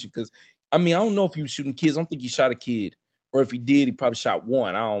consideration because I mean, I don't know if he was shooting kids. I don't think he shot a kid, or if he did, he probably shot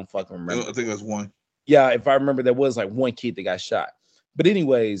one. I don't fucking remember. I think it was one. Yeah, if I remember, there was like one kid that got shot. But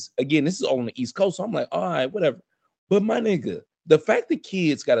anyways, again, this is all on the East Coast, so I'm like, all right, whatever. But my nigga, the fact that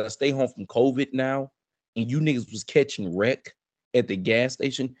kids gotta stay home from COVID now, and you niggas was catching wreck at the gas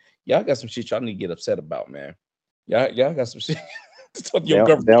station, y'all got some shit y'all need to get upset about, man. Y'all got some shit. Talk to your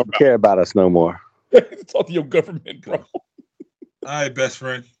government. They don't care about us no more. Talk to your government, bro. All right, best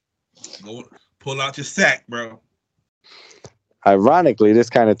friend. Go pull out your sack, bro. Ironically, this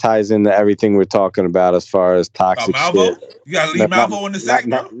kind of ties into everything we're talking about as far as toxic Malvo? shit. You gotta leave Malvo in the sack,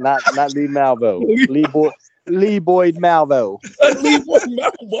 bro. Not Lee Malvo. Lee Boyd Malvo. Lee Boyd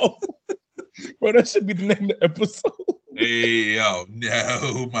Malvo. Bro, that should be the name of the episode. Hey, yo,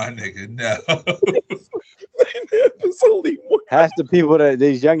 no, my nigga, no. Half the people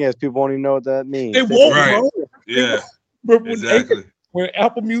these young ass people won't even know what that means. They won't, Right. bro. Yeah, Bro, exactly. When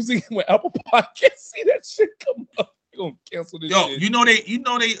Apple Music, when Apple Podcasts see that shit come up, they're gonna cancel this Yo, shit. you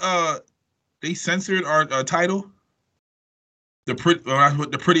know they censored our title. The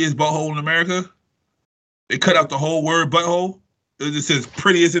prettiest butthole in America. They cut out the whole word butthole. It just says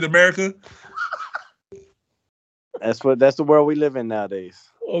prettiest in America. That's the world we live in nowadays.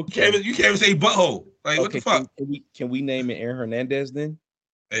 Okay. You can't even say butthole. Like what the fuck? Can we name it Aaron Hernandez then?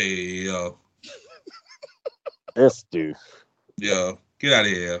 Hey yo, This dude. yo, get out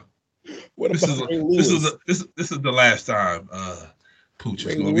of here. What This about is Ray Lewis? this is the last time Pooch is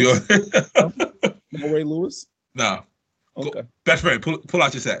Ray gonna be on. No Ray Lewis? No. Okay. Best friend, pull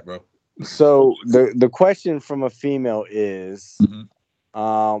out your sack, bro. So the question from a female is,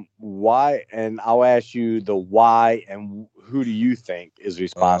 Mhm. why? And I'll ask you the why and who do you think is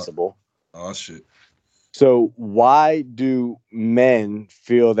responsible? Oh shit. So why do men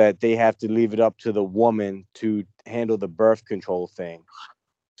feel that they have to leave it up to the woman to handle the birth control thing?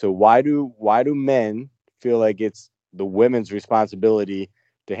 So why do men feel like it's the women's responsibility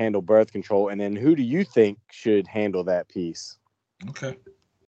to handle birth control? And then who do you think should handle that piece? Okay.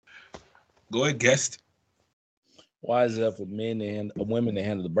 Go ahead, guest. Why is it up for men and women to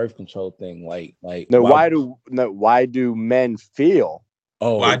handle the birth control thing? Like Why do men feel?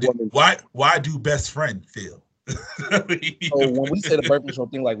 Oh, Why do best friend feel? so when we say the birth control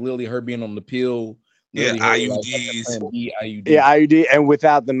thing, like literally her being on the pill, Yeah, IUDs. IUD. Yeah, IUD, and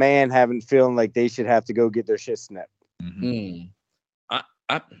without the man having feeling like they should have to go get their shit snapped. Mhm.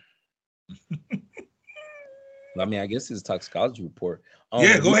 I mean, I guess it's a toxicology report.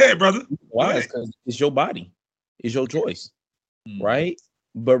 Yeah, go ahead, brother. Why? Because it's your body. It's your choice. Mm. Right?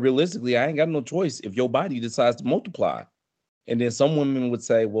 But realistically, I ain't got no choice if your body decides to multiply. And then some women would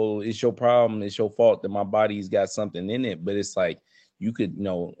say, well, it's your problem, it's your fault that my body's got something in it. But it's like you could,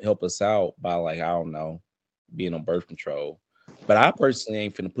 help us out by like, I don't know, being on birth control. But I personally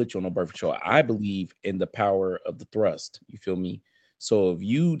ain't finna put you on no birth control. I believe in the power of the thrust. You feel me? So if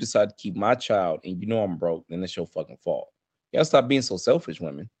you decide to keep my child and you know I'm broke, then it's your fucking fault. You gotta stop being so selfish,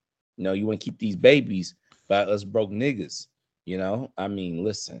 women. You want to keep these babies by us broke niggas. I mean,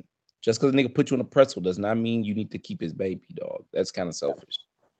 listen, just because a nigga put you on a pretzel does not mean you need to keep his baby, dog. That's kind of selfish.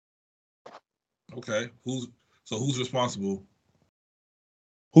 Okay. Who's responsible?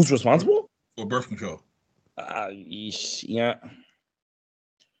 Who's responsible for birth control? Yeah.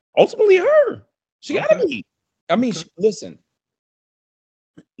 Ultimately, her. She gotta be. I mean, listen.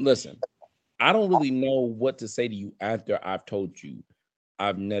 I don't really know what to say to you after I've told you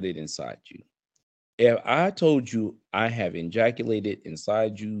I've nutted inside you. If I told you I have ejaculated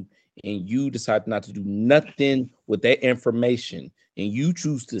inside you and you decide not to do nothing with that information and you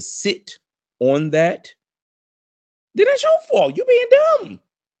choose to sit on that, then that's your fault. You being dumb.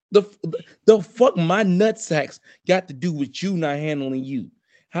 The fuck my nutsacks got to do with you not handling you?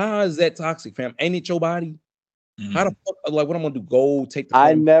 How is that toxic, fam? Ain't it your body? Mm-hmm. How the fuck, like, what I'm gonna do? Go take the.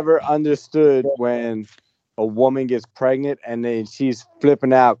 I never understood when a woman gets pregnant and then she's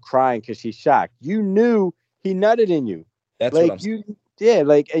flipping out, crying because she's shocked. You knew he nutted in you. That's like what I'm saying. Yeah,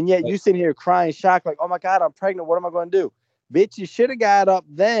 like, and yet you sitting here crying, shocked, like, oh my God, I'm pregnant. What am I going to do? Bitch, you should have got up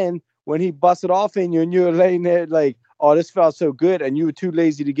then when he busted off in you and you were laying there like, oh, this felt so good. And you were too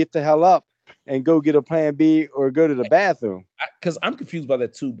lazy to get the hell up and go get a plan B or go to the bathroom. Because I'm confused by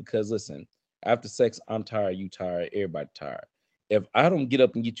that too, because listen, after sex, I'm tired, you tired, everybody tired. If I don't get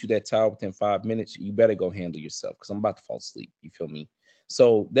up and get you that towel within 5 minutes, you better go handle yourself because I'm about to fall asleep. You feel me?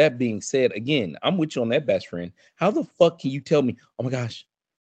 So that being said, again, I'm with you on that, best friend. How the fuck can you tell me, oh my gosh,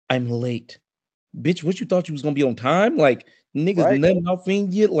 I'm late? Bitch, what you thought you was going to be on time? Like, Niggas Right. nutting off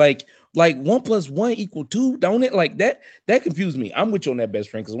in you like 1 + 1 = 2, don't it? Like that confused me. I'm with you on that, best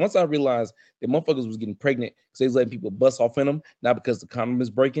friend, because once I realized that motherfuckers was getting pregnant because they was letting people bust off in them, not because the condom is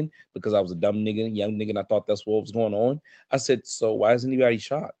breaking, because I was a dumb nigga, young nigga, and I thought that's what was going on. I said, so why is anybody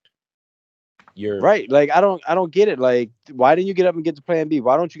shocked? You're Right. Like I don't get it. Like, why didn't you get up and get to plan B?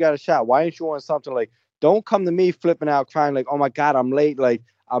 Why don't you got a shot? Why ain't you on something? Like, don't come to me flipping out, crying like, oh my God, I'm late. Like,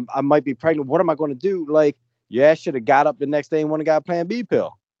 I might be pregnant. What am I going to do? Like, your ass should have got up the next day and went and got a plan B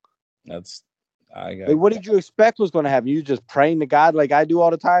pill. that's I got Like, what did you expect was going to happen? You just praying to God like I do all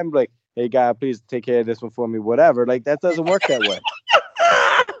the time? Like, hey, God, please take care of this one for me, whatever. Like, that doesn't work that way.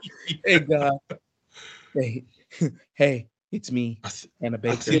 Hey God. Hey, hey, it's me, Anna I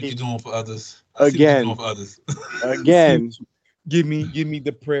Baker. see what you're doing for others. Again. Again, Give me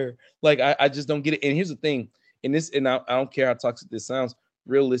the prayer. Like I just don't get it. And here's the thing, and I don't care how toxic this sounds.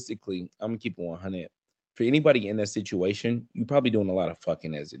 Realistically, I'm gonna keep it 100. For anybody in that situation, you're probably doing a lot of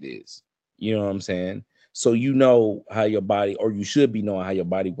fucking as it is. You know what I'm saying? So you know how your body, or you should be knowing how your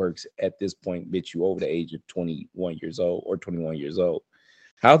body works at this point, bitch. You over the age of 21 years old or 21 years old.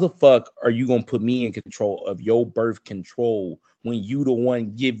 How the fuck are you gonna put me in control of your birth control when you the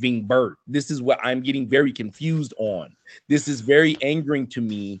one giving birth? This is what I'm getting very confused on. This is very angering to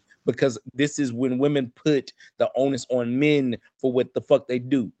me, because this is when women put the onus on men for what the fuck they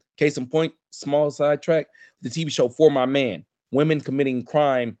do. Case in point, small sidetrack, the TV show For My Man, women committing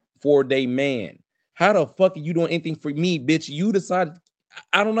crime for their man. How the fuck are you doing anything for me, bitch? You decide,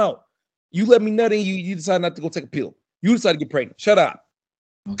 I don't know. You let me nut in you decide not to go take a pill. You decide to get pregnant. Shut up.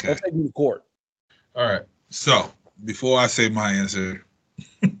 Okay. Don't take me to court. All right. So before I say my answer,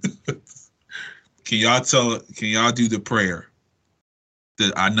 can y'all do the prayer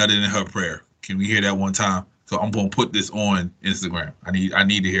that I nutted in her prayer? Can we hear that one time? So I'm gonna put this on Instagram. I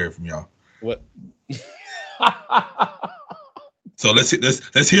need to hear it from y'all. What? So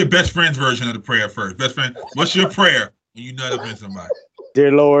let's hear best friend's version of the prayer first. Best friend, what's your prayer when you nut up in somebody?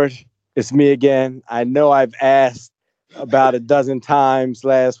 dear Lord, it's me again. I know I've asked about a dozen times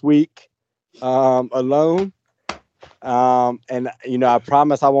last week alone. And, I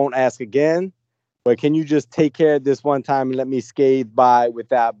promise I won't ask again. But can you just take care of this one time and let me skate by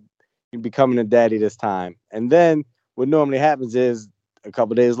without becoming a daddy this time? And then what normally happens is a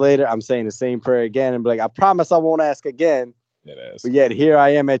couple days later, I'm saying the same prayer again and be like, I promise I won't ask again. But yet here I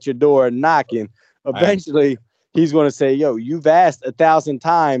am at your door knocking. Eventually, he's going to say, yo, you've asked 1,000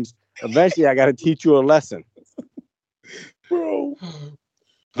 times. Eventually, I got to teach you a lesson. Bro.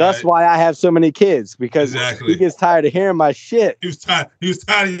 That's why I have so many kids, because he gets tired of hearing my shit. He was tired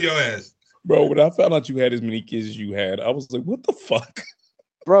of your ass. Bro, when I found out you had as many kids as you had, I was like, what the fuck?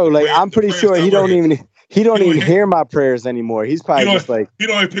 Bro, like, I'm pretty sure he don't even hear my prayers anymore. He's probably just like, he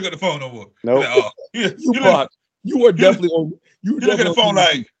don't even pick up the phone no more. Nope. Like, you are definitely on. You look at the phone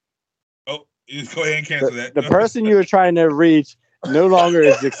like, oh, you just go ahead and cancel that. The person you were trying to reach no longer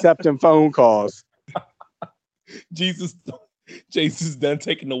is accepting phone calls. Jesus done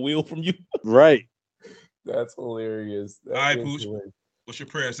taking the wheel from you. Right. That's hilarious. All right, Pooch. What's your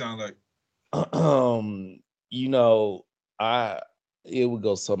prayer sound like? It would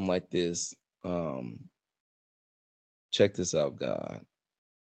go something like this. Check this out, God.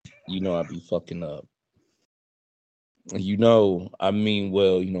 I be fucking up. I mean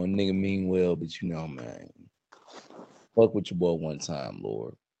well, a nigga mean well, but man. Fuck with your boy one time,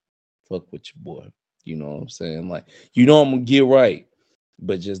 Lord. Fuck with your boy. You know what I'm saying? Like, I'm gonna get right,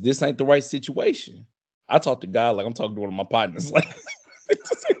 but just this ain't the right situation. I talk to God like I'm talking to one of my partners. Like,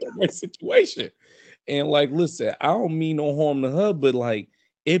 this ain't the right situation. And like, listen, I don't mean no harm to her, but like,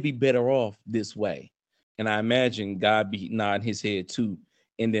 it'd be better off this way. And I imagine God be nodding his head too.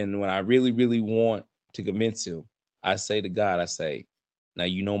 And then when I really, really want to convince him, I say to God, now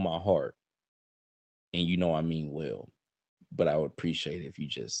you know my heart, and I mean well, but I would appreciate it if you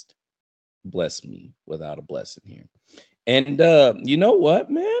just bless me without a blessing here. And you know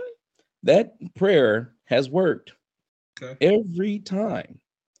what, man? That prayer has worked every time,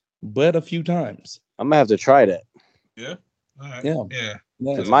 but a few times. I'm gonna have to try that. Yeah. All right. Yeah.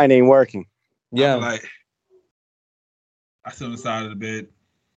 Because mine ain't working. Yeah. I'm like, I sit on the side of the bed.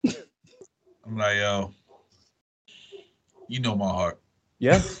 I'm like, yo, you know my heart.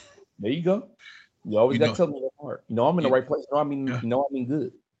 Yeah. There you go. You always got to tell me your heart. I'm in the right place. I mean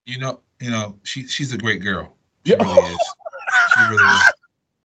good. She's a great girl. She really is. She really is.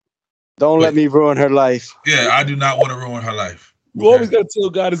 Don't let me ruin her life. Yeah, I do not want to ruin her life. You always got to tell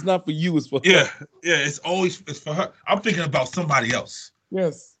God it's not for you, it's for her. Yeah, it's for her. I'm thinking about somebody else.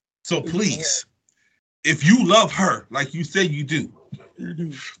 Yes. So please, if you love her like you say you do,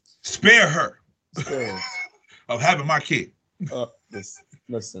 spare her of having my kid.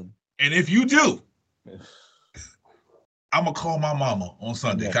 Listen. And if you do, I'm gonna call my mama on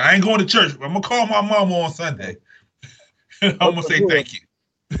Sunday. 'Cause I ain't going to church, but I'm gonna call my mama on Sunday. I'm gonna say thank you.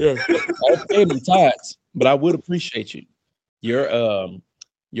 Yeah, I paid them tithes, but I would appreciate you.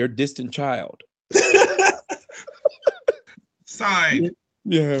 Your distant child. Signed.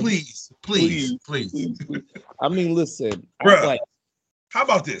 Yeah, Please. I mean, listen, Bruh. like, How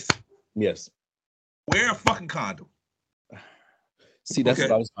about this? yes. Wear a fucking condom. See, that's Okay.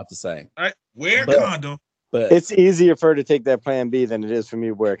 what I was about to say. All right? Wear a But- condom. But It's easier for her to take that plan B than it is for me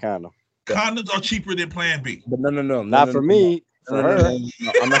to wear a condom. Condoms are cheaper than Plan B. no. Not for me, for her.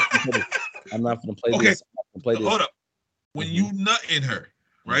 No, I'm not gonna play this. I'm not gonna play Okay. this. I'm gonna play this. Hold up. When you nut in her,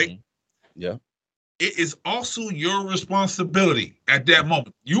 right? Mhm. Yeah. It is also your responsibility at that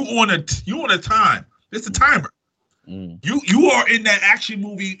moment. You on a time. It's a timer. Mm. You are in that action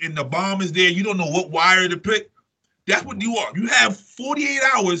movie and the bomb is there. You don't know what wire to pick. That's what you are. You have 48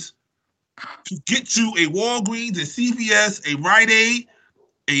 hours to get to a Walgreens, a CVS, a Rite Aid,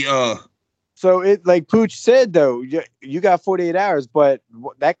 So it, like Pooch said, though, you got 48 hours, but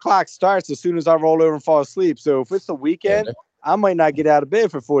that clock starts as soon as I roll over and fall asleep. So if it's a weekend, I might not get out of bed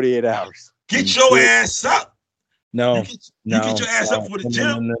for 48 hours. get your ass up. No, You get your ass up for the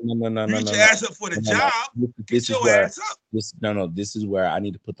gym. No. You get your ass up for the job. This Get is your where ass up. this is where I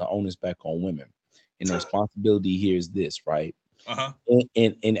need to put the onus back on women. And the responsibility here is this, right? Uh-huh.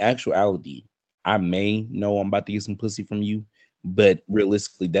 In actuality, I may know I'm about to get some pussy from you, but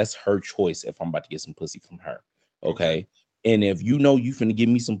realistically, that's her choice if I'm about to get some pussy from her. Okay. And if you know you finna give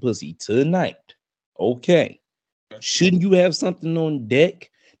me some pussy tonight, okay. Shouldn't you have something on deck?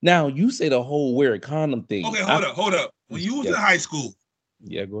 Now you say the whole wear a condom thing. Okay, hold up. When you was in high school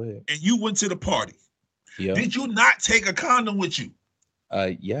Yeah, go ahead. and you went to the party, Yeah. did you not take a condom with you?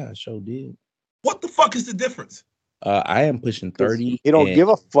 Yeah, I sure did. What the fuck is the difference? I am pushing 30. You don't and- give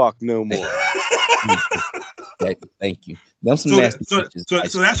a fuck no more. Thank you. Them some So, nasty so, bitches. so,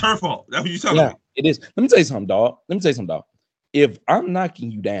 so that's her fault. That's what you're telling Yeah, me. it is. Let me tell you something, dog. If I'm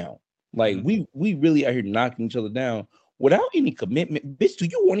knocking you down, like Mhm. we really out here knocking each other down without any commitment, bitch, do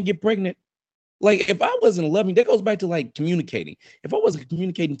you want to get pregnant? Like, if I wasn't loving, that goes back to like communicating. If I wasn't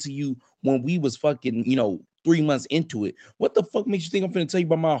communicating to you when we was fucking, 3 months into it, what the fuck makes you think I'm gonna tell you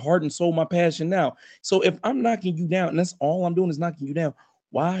about my heart and soul, my passion now? So if I'm knocking you down, and that's all I'm doing is knocking you down,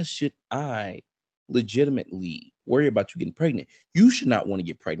 why should I legitimately worry about you getting pregnant? You should not want to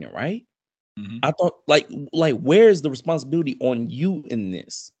get pregnant, right? Mhm. I thought, like, where's the responsibility on you in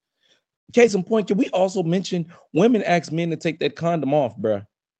this? Case in point, can we also mention women ask men to take that condom off, bruh?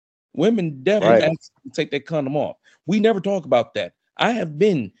 Women definitely Right. ask to take that condom off. We never talk about that. I have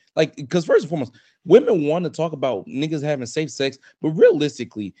been like, because first and foremost, women want to talk about niggas having safe sex, but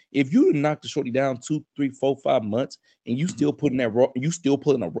realistically, if you knock the shorty down 2, 3, 4, 5 months, and you still pulling a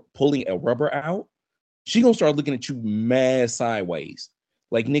rubber out, she gonna start looking at you mad sideways.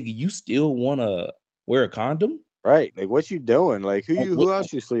 Like, nigga, you still wanna wear a condom? Right. Like, what you doing? Like, who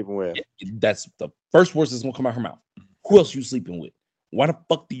else you sleeping with? That's the first words that's gonna come out her mouth. Who else you sleeping with? Why the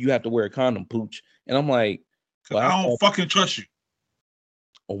fuck do you have to wear a condom, Pooch? And I'm like, 'Cause I don't fucking trust you.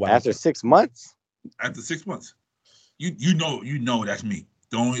 oh, wow. After 6 months? After 6 months. You know that's me.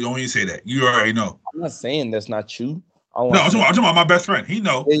 Don't even say that. You already know. I'm not saying that's not you. No, I'm talking about my best friend. He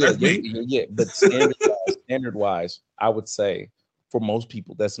know that's me. Yeah. But standard wise, I would say for most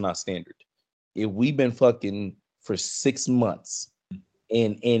people that's not standard. If we've been fucking for 6 months,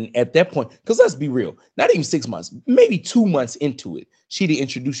 and at that point, because let's be real, not even 6 months, maybe 2 months into it, she'd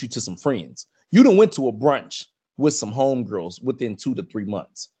introduce you to some friends. You done went to a brunch with some homegirls within 2 to 3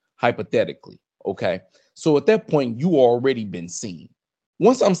 months, hypothetically. Okay. So at that point, you already been seen.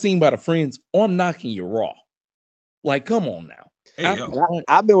 Once I'm seen by the friends, I'm knocking you raw. Like, come on now. Hey, After yo. that-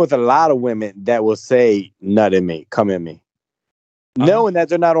 I've been with a lot of women that will say, nut in me, come in me. Knowing that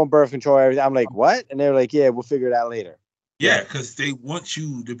they're not on birth control, everything. I'm like, what? And they're like, yeah, we'll figure it out later. Yeah, because they want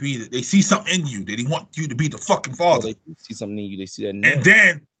you to be. They see something in you. They want you to be the fucking oh, father. they see something in you, they see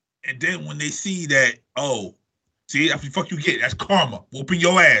that. And then when they see that, oh, see, after the fuck you get, that's karma. Whooping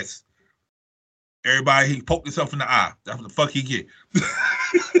your ass. Everybody, he poked himself in the eye. That's what the fuck he get.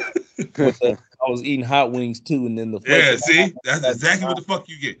 I was eating hot wings too, and then the Yeah, see, that's exactly what the fuck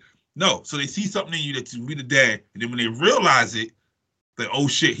you get. No, so they see something in you that you be the dad, and then when they realize it, like, oh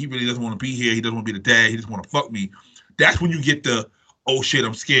shit, he really doesn't want to be here. He doesn't want to be the dad. He just want to fuck me. That's when you get the, oh shit,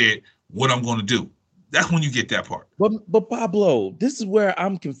 I'm scared. What I'm gonna do? That's when you get that part. But Pablo, this is where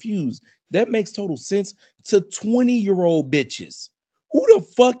I'm confused. That makes total sense to 20-year-old bitches. Who the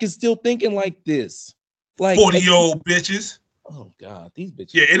fuck is still thinking like this? Like 40-year-old bitches. Oh God, these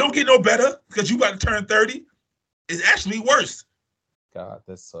bitches. Yeah, it don't get no better because you about to turn 30. It's actually worse. God,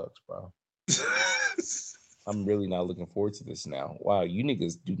 that sucks, bro. I'm really not looking forward to this now. Wow, you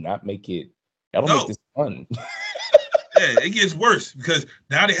niggas do not make it. Y'all don't make this fun. Yeah, it gets worse because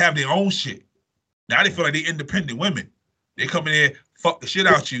now they have their own shit. Now they feel like they're independent women. They come in there, fuck the shit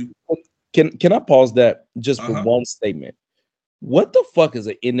out you. Can I pause that just for one statement? What the fuck is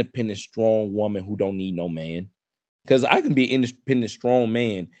an independent, strong woman who don't need no man? Because I can be an independent, strong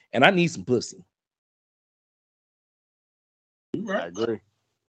man and I need some pussy. Right. I agree.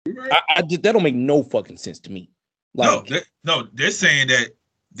 That don't make no fucking sense to me. Like, they're saying that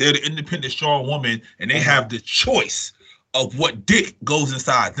they're the independent, strong woman and they have the choice of what dick goes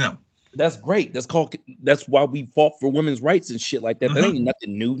inside them. That's great. That's why we fought for women's rights and shit like that. That ain't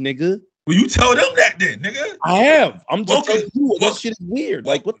nothing new, nigga. Well, you tell them that then, nigga. I have. I'm just telling you, that shit is weird.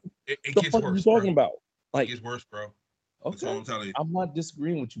 Like, what it the gets fuck worse, are you talking bro. about? Like, it gets worse, bro. Okay. That's all I'm telling you. I'm not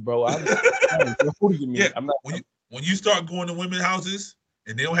disagreeing with you, bro. When you start going to women's houses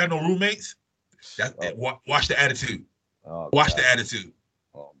and they don't have no roommates, watch the attitude. Watch the attitude.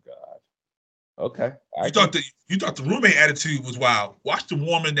 Oh God. Okay. You thought the roommate attitude was wild. Watch the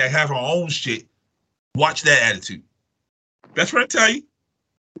woman that have her own shit. Watch that attitude. That's what I tell you.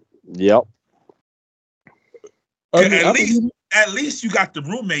 Yep. At least you got the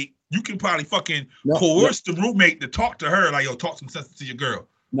roommate. You can probably fucking coerce the roommate to talk to her like, yo, talk some sense to your girl.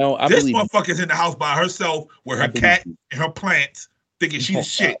 No, this motherfucker's in the house by herself with her cat and her plants, thinking she's the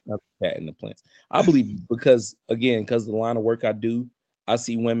shit. Not the cat and the plants. I believe because of the line of work I do, I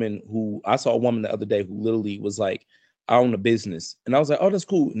see women I saw a woman the other day who literally was like, I own a business. And I was like, oh, that's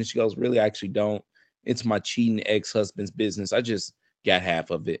cool. And then she goes, really, I actually don't. It's my cheating ex-husband's business. I just got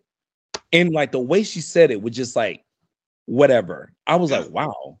half of it. And like the way she said it was just like, whatever. I was like,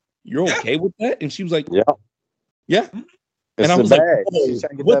 wow, you're okay with that? And she was like, yeah. It's and I was like, oh, she's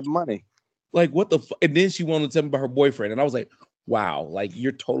trying to get that money. Like, what the fuck? And then she wanted to tell me about her boyfriend. And I was like, wow, like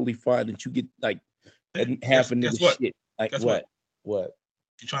you're totally fine that you get like half of nigga shit. Like what?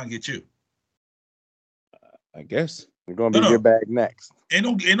 She's trying to get you. I guess. You're gonna be your bag next. Ain't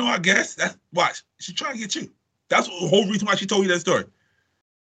no, I guess. That's watch. She's trying to get you. That's the whole reason why she told you that story.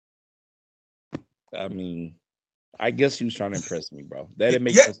 I mean, I guess she was trying to impress me, bro. That it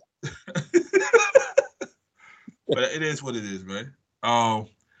makes sense. But it is what it is, man. Yeah,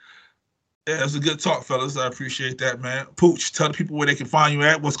 it was a good talk, fellas. I appreciate that, man. Pooch, tell the people where they can find you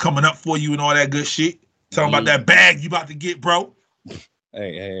at, what's coming up for you and all that good shit. Tell them about that bag you about to get, bro.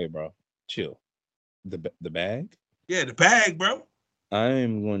 Hey, bro. Chill. The bag? Yeah, the bag, bro.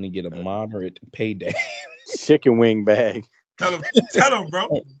 I'm going to get a moderate payday. Chicken wing bag. Tell them,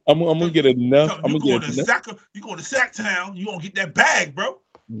 bro. I'm gonna get enough. You going to Sacktown, you gonna get that bag, bro.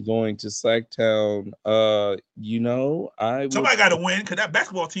 I'm going to Sacktown. Somebody got to win because that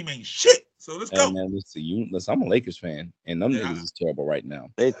basketball team ain't shit. So let's go. Man, listen, I'm a Lakers fan, and them niggas is terrible right now.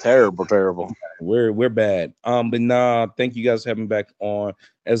 They terrible. We're bad. But nah, thank you guys for having me back on.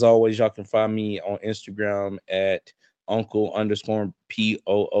 As always, y'all can find me on Instagram at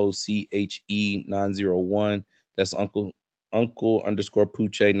uncle_POOCHE 901. That's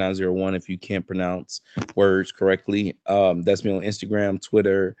uncle_Pooche 901 if you can't pronounce words correctly. That's me on Instagram,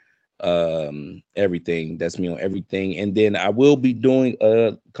 Twitter, everything. That's me on everything. And then I will be doing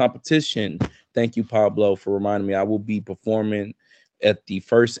a competition. Thank you, Pablo, for reminding me. I will be performing at the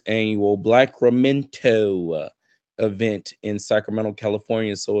first annual Blackramento event in Sacramento,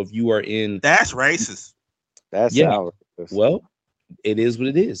 California. So if you are in, that's racist. That's racist. Well, it is what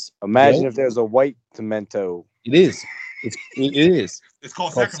it is. Imagine if there's a white Pimento. It is. It is. It's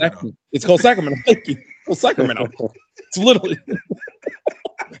called Sacramento. It's called Sacramento. Thank you. Well, Sacramento. It's literally.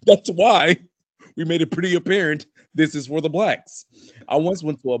 That's why we made it pretty apparent this is for the blacks. I once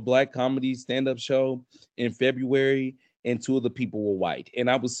went to a black comedy stand-up show in February, and two of the people were white, and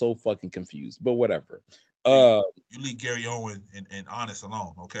I was so fucking confused. But whatever. You leave Gary Owen and Honest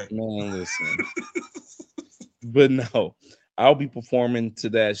alone, okay? Man, listen. But no. I'll be performing to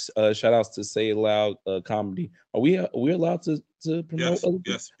that. Shout outs to Say It Loud comedy. Are we allowed to promote?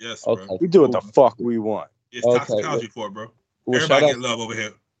 Yes. Okay, bro. We do what the fuck we want. It's toxicology for it, bro. Well, everybody get love over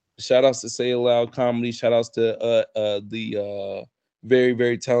here. Shout outs to Say It Loud comedy. Shout outs to the very,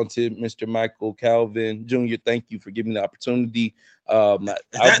 very talented Mr. Michael Calvin Jr. Thank you for giving me the opportunity. Is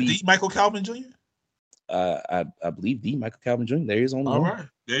that the Michael Calvin Jr.? I believe the Michael Calvin Jr. There is only all one. Right,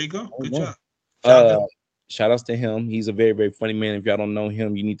 there you go. Good job. Shout outs to him. He's a very, very funny man. If y'all don't know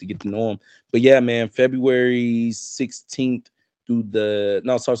him, you need to get to know him. But yeah, man, February 16th through February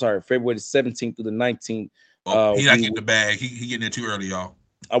 17th through the 19th. He not getting the bag. He getting it too early, y'all.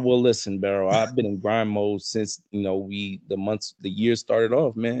 I will listen, Barrow. I've been in grind mode since the year started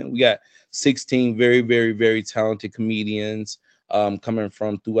off, man. We got 16 very, very, very talented comedians coming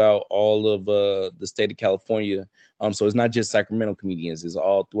from throughout all of the state of California. So it's not just Sacramento comedians, it's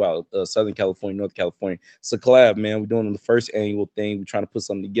all throughout Southern California, North California. It's a collab, man. We're doing the first annual thing. We're trying to put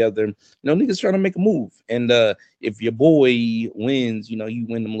something together. Niggas trying to make a move. And if your boy wins, you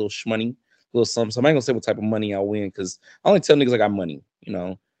win them a little shmoney. Little something. So I'm not gonna say what type of money I win because I only tell niggas I got money.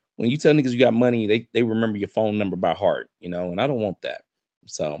 When you tell niggas you got money, they remember your phone number by heart. And I don't want that.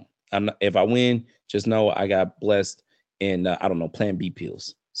 So if I win, just know I got blessed and I don't know, Plan B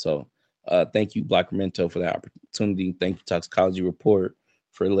pills. So thank you, Blackramento, for that opportunity. Thank you, Toxicology Report,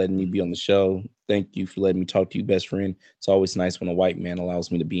 for letting me be on the show. Thank you for letting me talk to you, best friend. It's always nice when a white man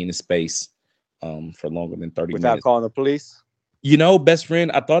allows me to be in a space for longer than 30 without minutes. calling the police. Best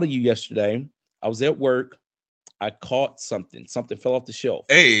friend, I thought of you yesterday. I was at work. I caught something. Something fell off the shelf.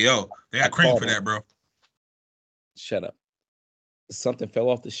 Hey, yo, they got cream for that, bro. Shut up. Something fell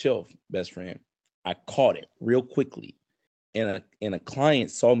off the shelf, best friend. I caught it real quickly. And a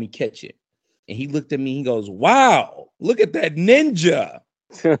client saw me catch it. And he looked at me. He goes, "Wow, look at that ninja."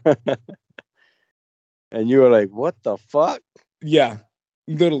 And you were like, "What the fuck?" Yeah,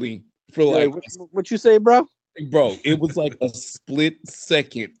 literally. For like, what you say, bro? Bro, it was like a split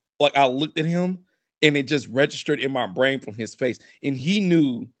second. Like I looked at him and it just registered in my brain from his face. And he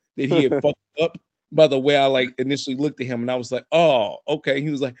knew that he had fucked up by the way I like initially looked at him. And I was like, "Oh, okay." He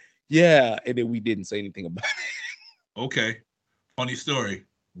was like, "Yeah." And then we didn't say anything about it. Okay. Funny story.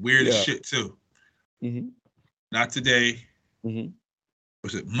 Weird as shit too. Mm-hmm. Not today. Mm-hmm.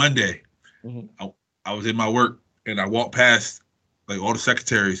 Was it Monday? Mm-hmm. I was in my work and I walked past like all the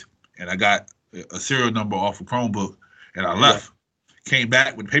secretaries and I got a serial number off a Chromebook and I left. Came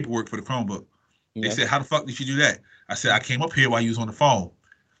back with paperwork for the Chromebook. They said, "How the fuck did you do that?" I said, "I came up here while you was on the phone."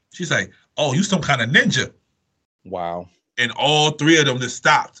 She's like, "Oh, you some kind of ninja." Wow. And all three of them just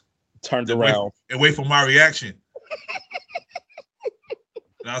stopped. Turned around. And wait for my reaction.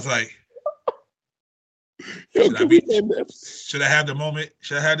 And I was like, should I have the moment?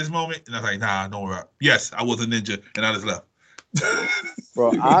 Should I have this moment? And I was like, "Nah, don't worry." Yes, I was a ninja, and I just left.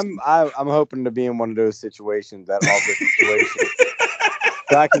 Bro, I'm hoping to be in one of those situations, that awkward situation.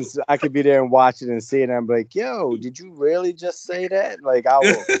 So I could be there and watch it and see it, and I'm like, "Yo, did you really just say that?" Like I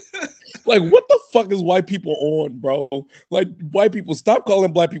will. Like, what the fuck is white people on, bro? Like, white people, stop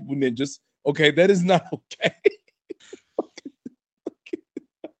calling black people ninjas. Okay, that is not okay.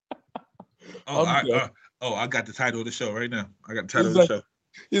 I got the title of the show right now. I got the title of the show.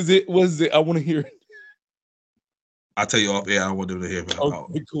 What is it? I want to hear it. I'll tell you off air. I want them to hear it.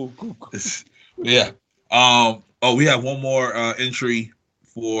 Okay, cool. Yeah. We have one more entry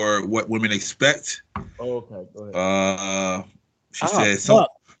for what women expect. Oh, okay, go ahead. She said,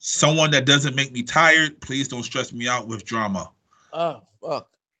 someone that doesn't make me tired, please don't stress me out with drama. Oh, fuck.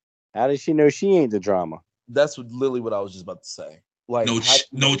 How does she know she ain't the drama? That's literally what I was just about to say. Like,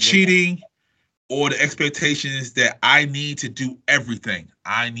 no cheating or the expectations that I need to do everything.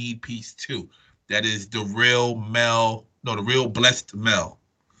 I need peace too. That is the real blessed male.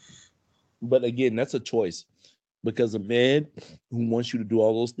 But again, that's a choice. Because a man who wants you to do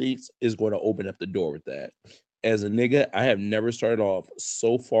all those things is going to open up the door with that. As a nigga, I have never started off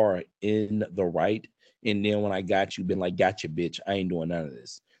so far in the right. And then when I got you, been like, "Gotcha, bitch. I ain't doing none of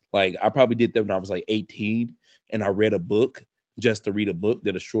this." Like, I probably did that when I was like 18 and I read a book just to read a book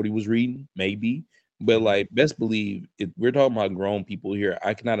that a shorty was reading, maybe. But like, best believe, if we're talking about grown people here,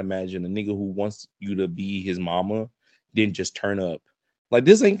 I cannot imagine a nigga who wants you to be his mama didn't just turn up. Like,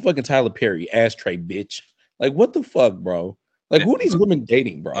 this ain't fucking Tyler Perry, ashtray, bitch. Like, what the fuck, bro? Like, who are these women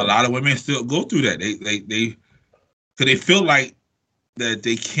dating, bro? A lot of women still go through that. They feel like that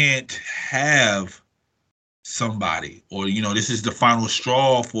they can't have somebody, or this is the final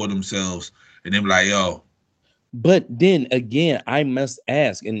straw for themselves, and they're like, "Yo." But then again, I must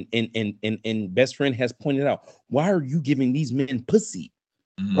ask, and best friend has pointed out, why are you giving these men pussy?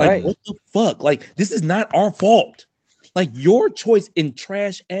 Like, what the fuck? Like, this is not our fault. Like, your choice in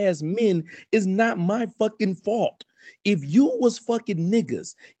trash ass men is not my fucking fault. If you was fucking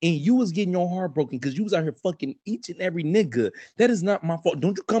niggas and you was getting your heart broken because you was out here fucking each and every nigga, that is not my fault.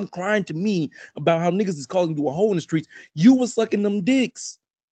 Don't you come crying to me about how niggas is calling you a hoe in the streets. You was sucking them dicks.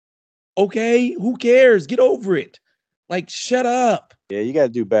 Okay? Who cares? Get over it. Like, shut up. Yeah, you gotta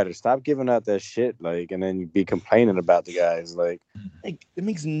do better. Stop giving out that shit, like, and then you be complaining about the guys. Like, it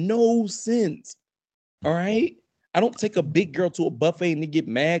makes no sense. All right? I don't take a big girl to a buffet and they get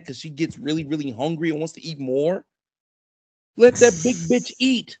mad because she gets really, really hungry and wants to eat more. Let that big bitch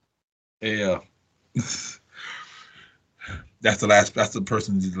eat. Yeah. That's the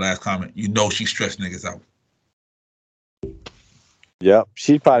person's last comment. You know she stressed niggas out. Yep.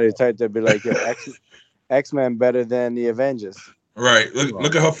 She's probably the type to be like, yo, X-Men better than the Avengers. Right.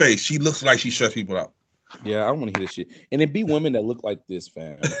 Look at her face. She looks like she stressed people out. Yeah, I don't want to hear this shit. And it be women that look like this,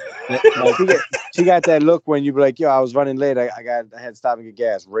 fam. She got that look when you be like, yo, I was running late. I had to stop and get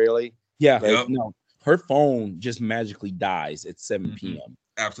gas. Really? Yeah. Yep. No, her phone just magically dies at 7 p.m.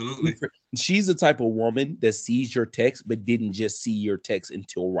 Absolutely. She's the type of woman that sees your text, but didn't just see your text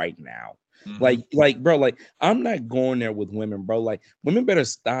until right now. Mhm. Like, bro, like, I'm not going there with women, bro. Like, women better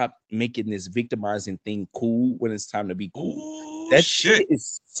stop making this victimizing thing cool when it's time to be cool. Ooh, That shit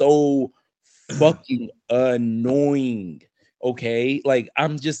is so fucking annoying. Okay, like,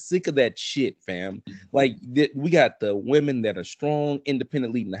 I'm just sick of that shit, fam. Like, we got the women that are strong,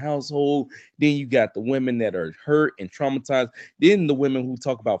 independent, leading the household. Then you got the women that are hurt and traumatized. Then the women who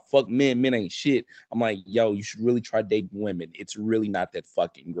talk about fuck men ain't shit. I'm like, yo, you should really try dating women. It's really not that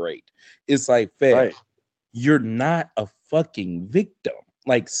fucking great. It's like, fam, Right. You're not a fucking victim.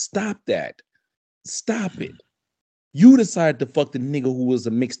 Like, stop that. Stop it. You decided to fuck the nigga who was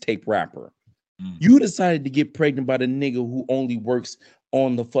a mixtape rapper. You decided to get pregnant by the nigga who only works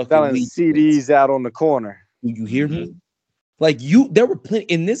on the fucking selling CDs out on the corner. Do you hear me? Like, there were plenty,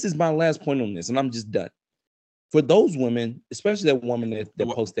 and this is my last point on this, and I'm just done. For those women, especially that woman that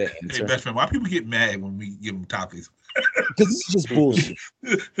posts that answer. Hey, best friend, why people get mad when we give them topics? Because this is just bullshit.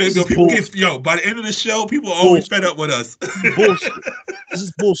 By the end of the show, people are always fed up with us. Bullshit. This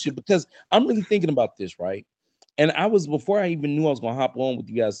is bullshit because I'm really thinking about this, right? And before I even knew I was going to hop on with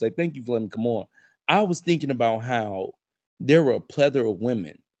you guys, say thank you for letting me come on. I was thinking about how there were a plethora of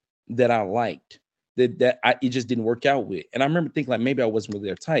women that I liked that it just didn't work out with. And I remember thinking like maybe I wasn't really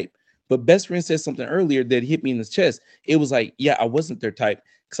their type. But best friend said something earlier that hit me in the chest. It was like, yeah, I wasn't their type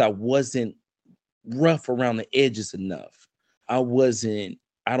because I wasn't rough around the edges enough. I don't want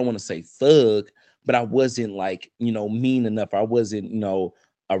to say thug, but I wasn't like, mean enough. I wasn't, you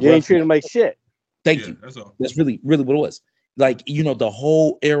ain't treating them like shit. Thank you. That's all. That's really, really what it was. Like, the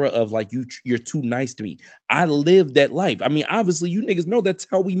whole era of like, you're too nice to me. I lived that life. I mean, obviously, you niggas know that's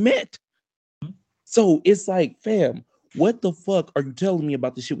how we met. So it's like, fam, what the fuck are you telling me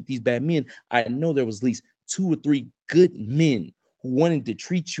about the shit with these bad men? I know there was at least 2 or 3 good men who wanted to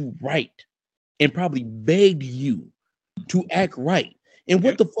treat you right and probably begged you to act right. And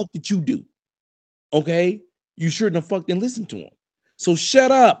what the fuck did you do? Okay? You shouldn't have fucking listened to him. So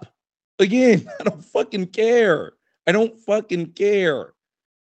shut up. Again, I don't fucking care. I don't fucking care.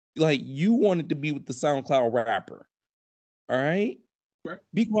 Like, you wanted to be with the SoundCloud rapper. All right?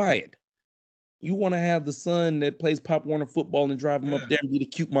 Be quiet. You want to have the son that plays Pop Warner football and drive him up there and be the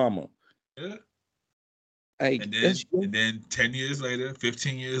cute mama. Yeah. Like, and then 10 years later,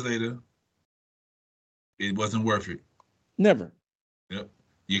 15 years later, it wasn't worth it. Never. Yep.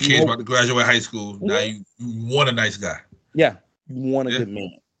 Your kid's about to graduate high school. Now you want a nice guy. Yeah. You want a good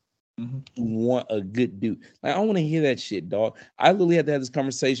man. You want a good dude. Like, I want to hear that shit, dog. I literally had to have this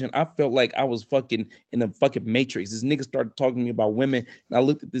conversation. I felt like I was fucking in a fucking matrix. This nigga started talking to me about women, and I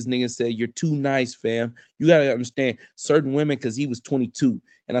looked at this nigga and said, "You're too nice, fam. You gotta understand certain women," because he was 22,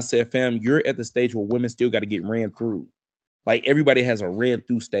 and I said, "Fam, you're at the stage where women still got to get ran through. Like, everybody has a ran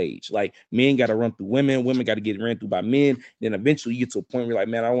through stage. Like, men got to run through women. Women got to get ran through by men. Then eventually you get to a point where you're like,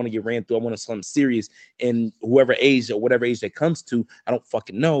 man, I want to get ran through. I want something serious. And whoever age or whatever age that comes to, I don't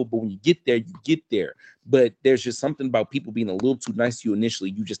fucking know. But when you get there, you get there. But there's just something about people being a little too nice to you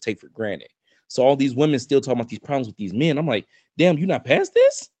initially, you just take for granted. So all these women still talking about these problems with these men. I'm like, damn, you not past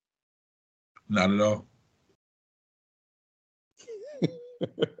this? Not at all.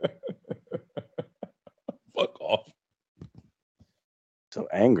 Fuck off. So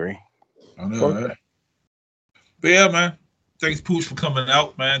angry. I know, right? But yeah, man. Thanks, Pooch, for coming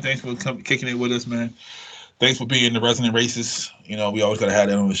out, man. Thanks for kicking it with us, man. Thanks for being the resident racist. We always gotta have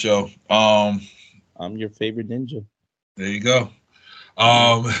that on the show. I'm your favorite ninja. There you go.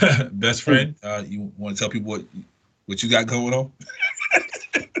 Best friend, you want to tell people what you got going on?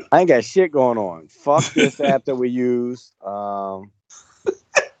 I ain't got shit going on. Fuck this app that we use.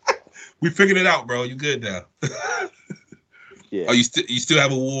 We figured it out, bro. You good now? Yeah. Oh, you still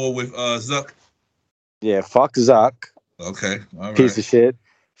have a war with Zuck? Yeah, fuck Zuck. Okay, all right. Piece of shit.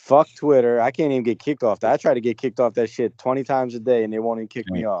 Fuck Twitter. I can't even get kicked off that. I try to get kicked off that shit 20 times a day and they won't even kick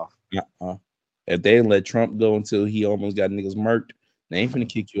me off. If they let Trump go until he almost got niggas murked, they ain't finna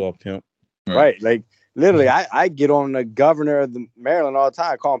kick you off, pimp. Right. Like, literally, I get on the governor of Maryland all the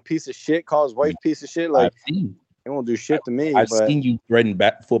time. I call him piece of shit, call his wife piece of shit. Like, they won't do shit to me. I've seen you threaten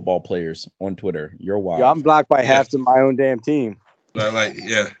football players on Twitter. You're wild. Yo, I'm blocked by half of my own damn team.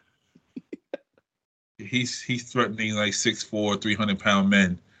 Yeah. he's threatening like 6'4", 300-pound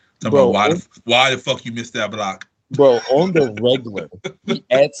men. Bro, About why the fuck you missed that block? Bro, on the regular, he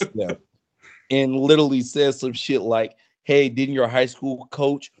adds them and literally says some shit like, hey, didn't your high school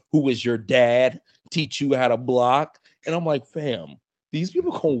coach, who was your dad, teach you how to block? And I'm like, fam, these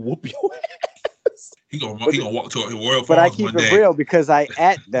people gonna whoop your ass. He gonna walk to a Royal Farms But I keep one it day. real because I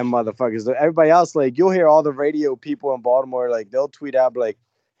at them motherfuckers. Everybody else, like, you'll hear all the radio people in Baltimore, like, they'll tweet out like,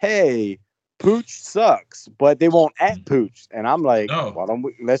 hey, Pooch sucks, but they won't at Pooch. And I'm like, No. why don't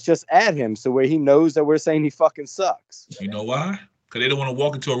let's just add him so where he knows that we're saying he fucking sucks. You know why? Because they don't want to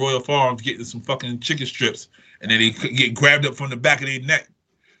walk into a Royal Farms getting some fucking chicken strips and then they get grabbed up from the back of their neck.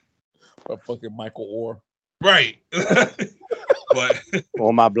 By fucking Michael Orr. Right. But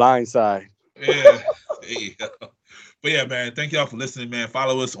On my blind side. yeah. But yeah, man, thank y'all for listening, man.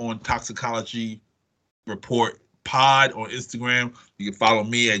 Follow us on Toxicology Report Pod on Instagram. You can follow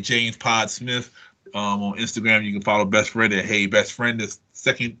me at James Pod Smith. On Instagram, you can follow Best Friend at Hey Best Friend. The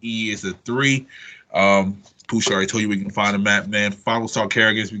second E is a 3. Pooch already told you where you can find them at, man. Follow Star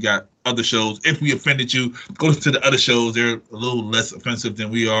Carragers. We got other shows. If we offended you, go listen to the other shows. They're a little less offensive than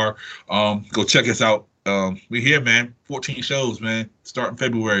we are. Go check us out. We're here, man. 14 shows, man. Starting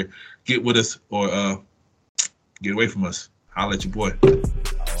February. Get with us or get away from us. Holla at your boy.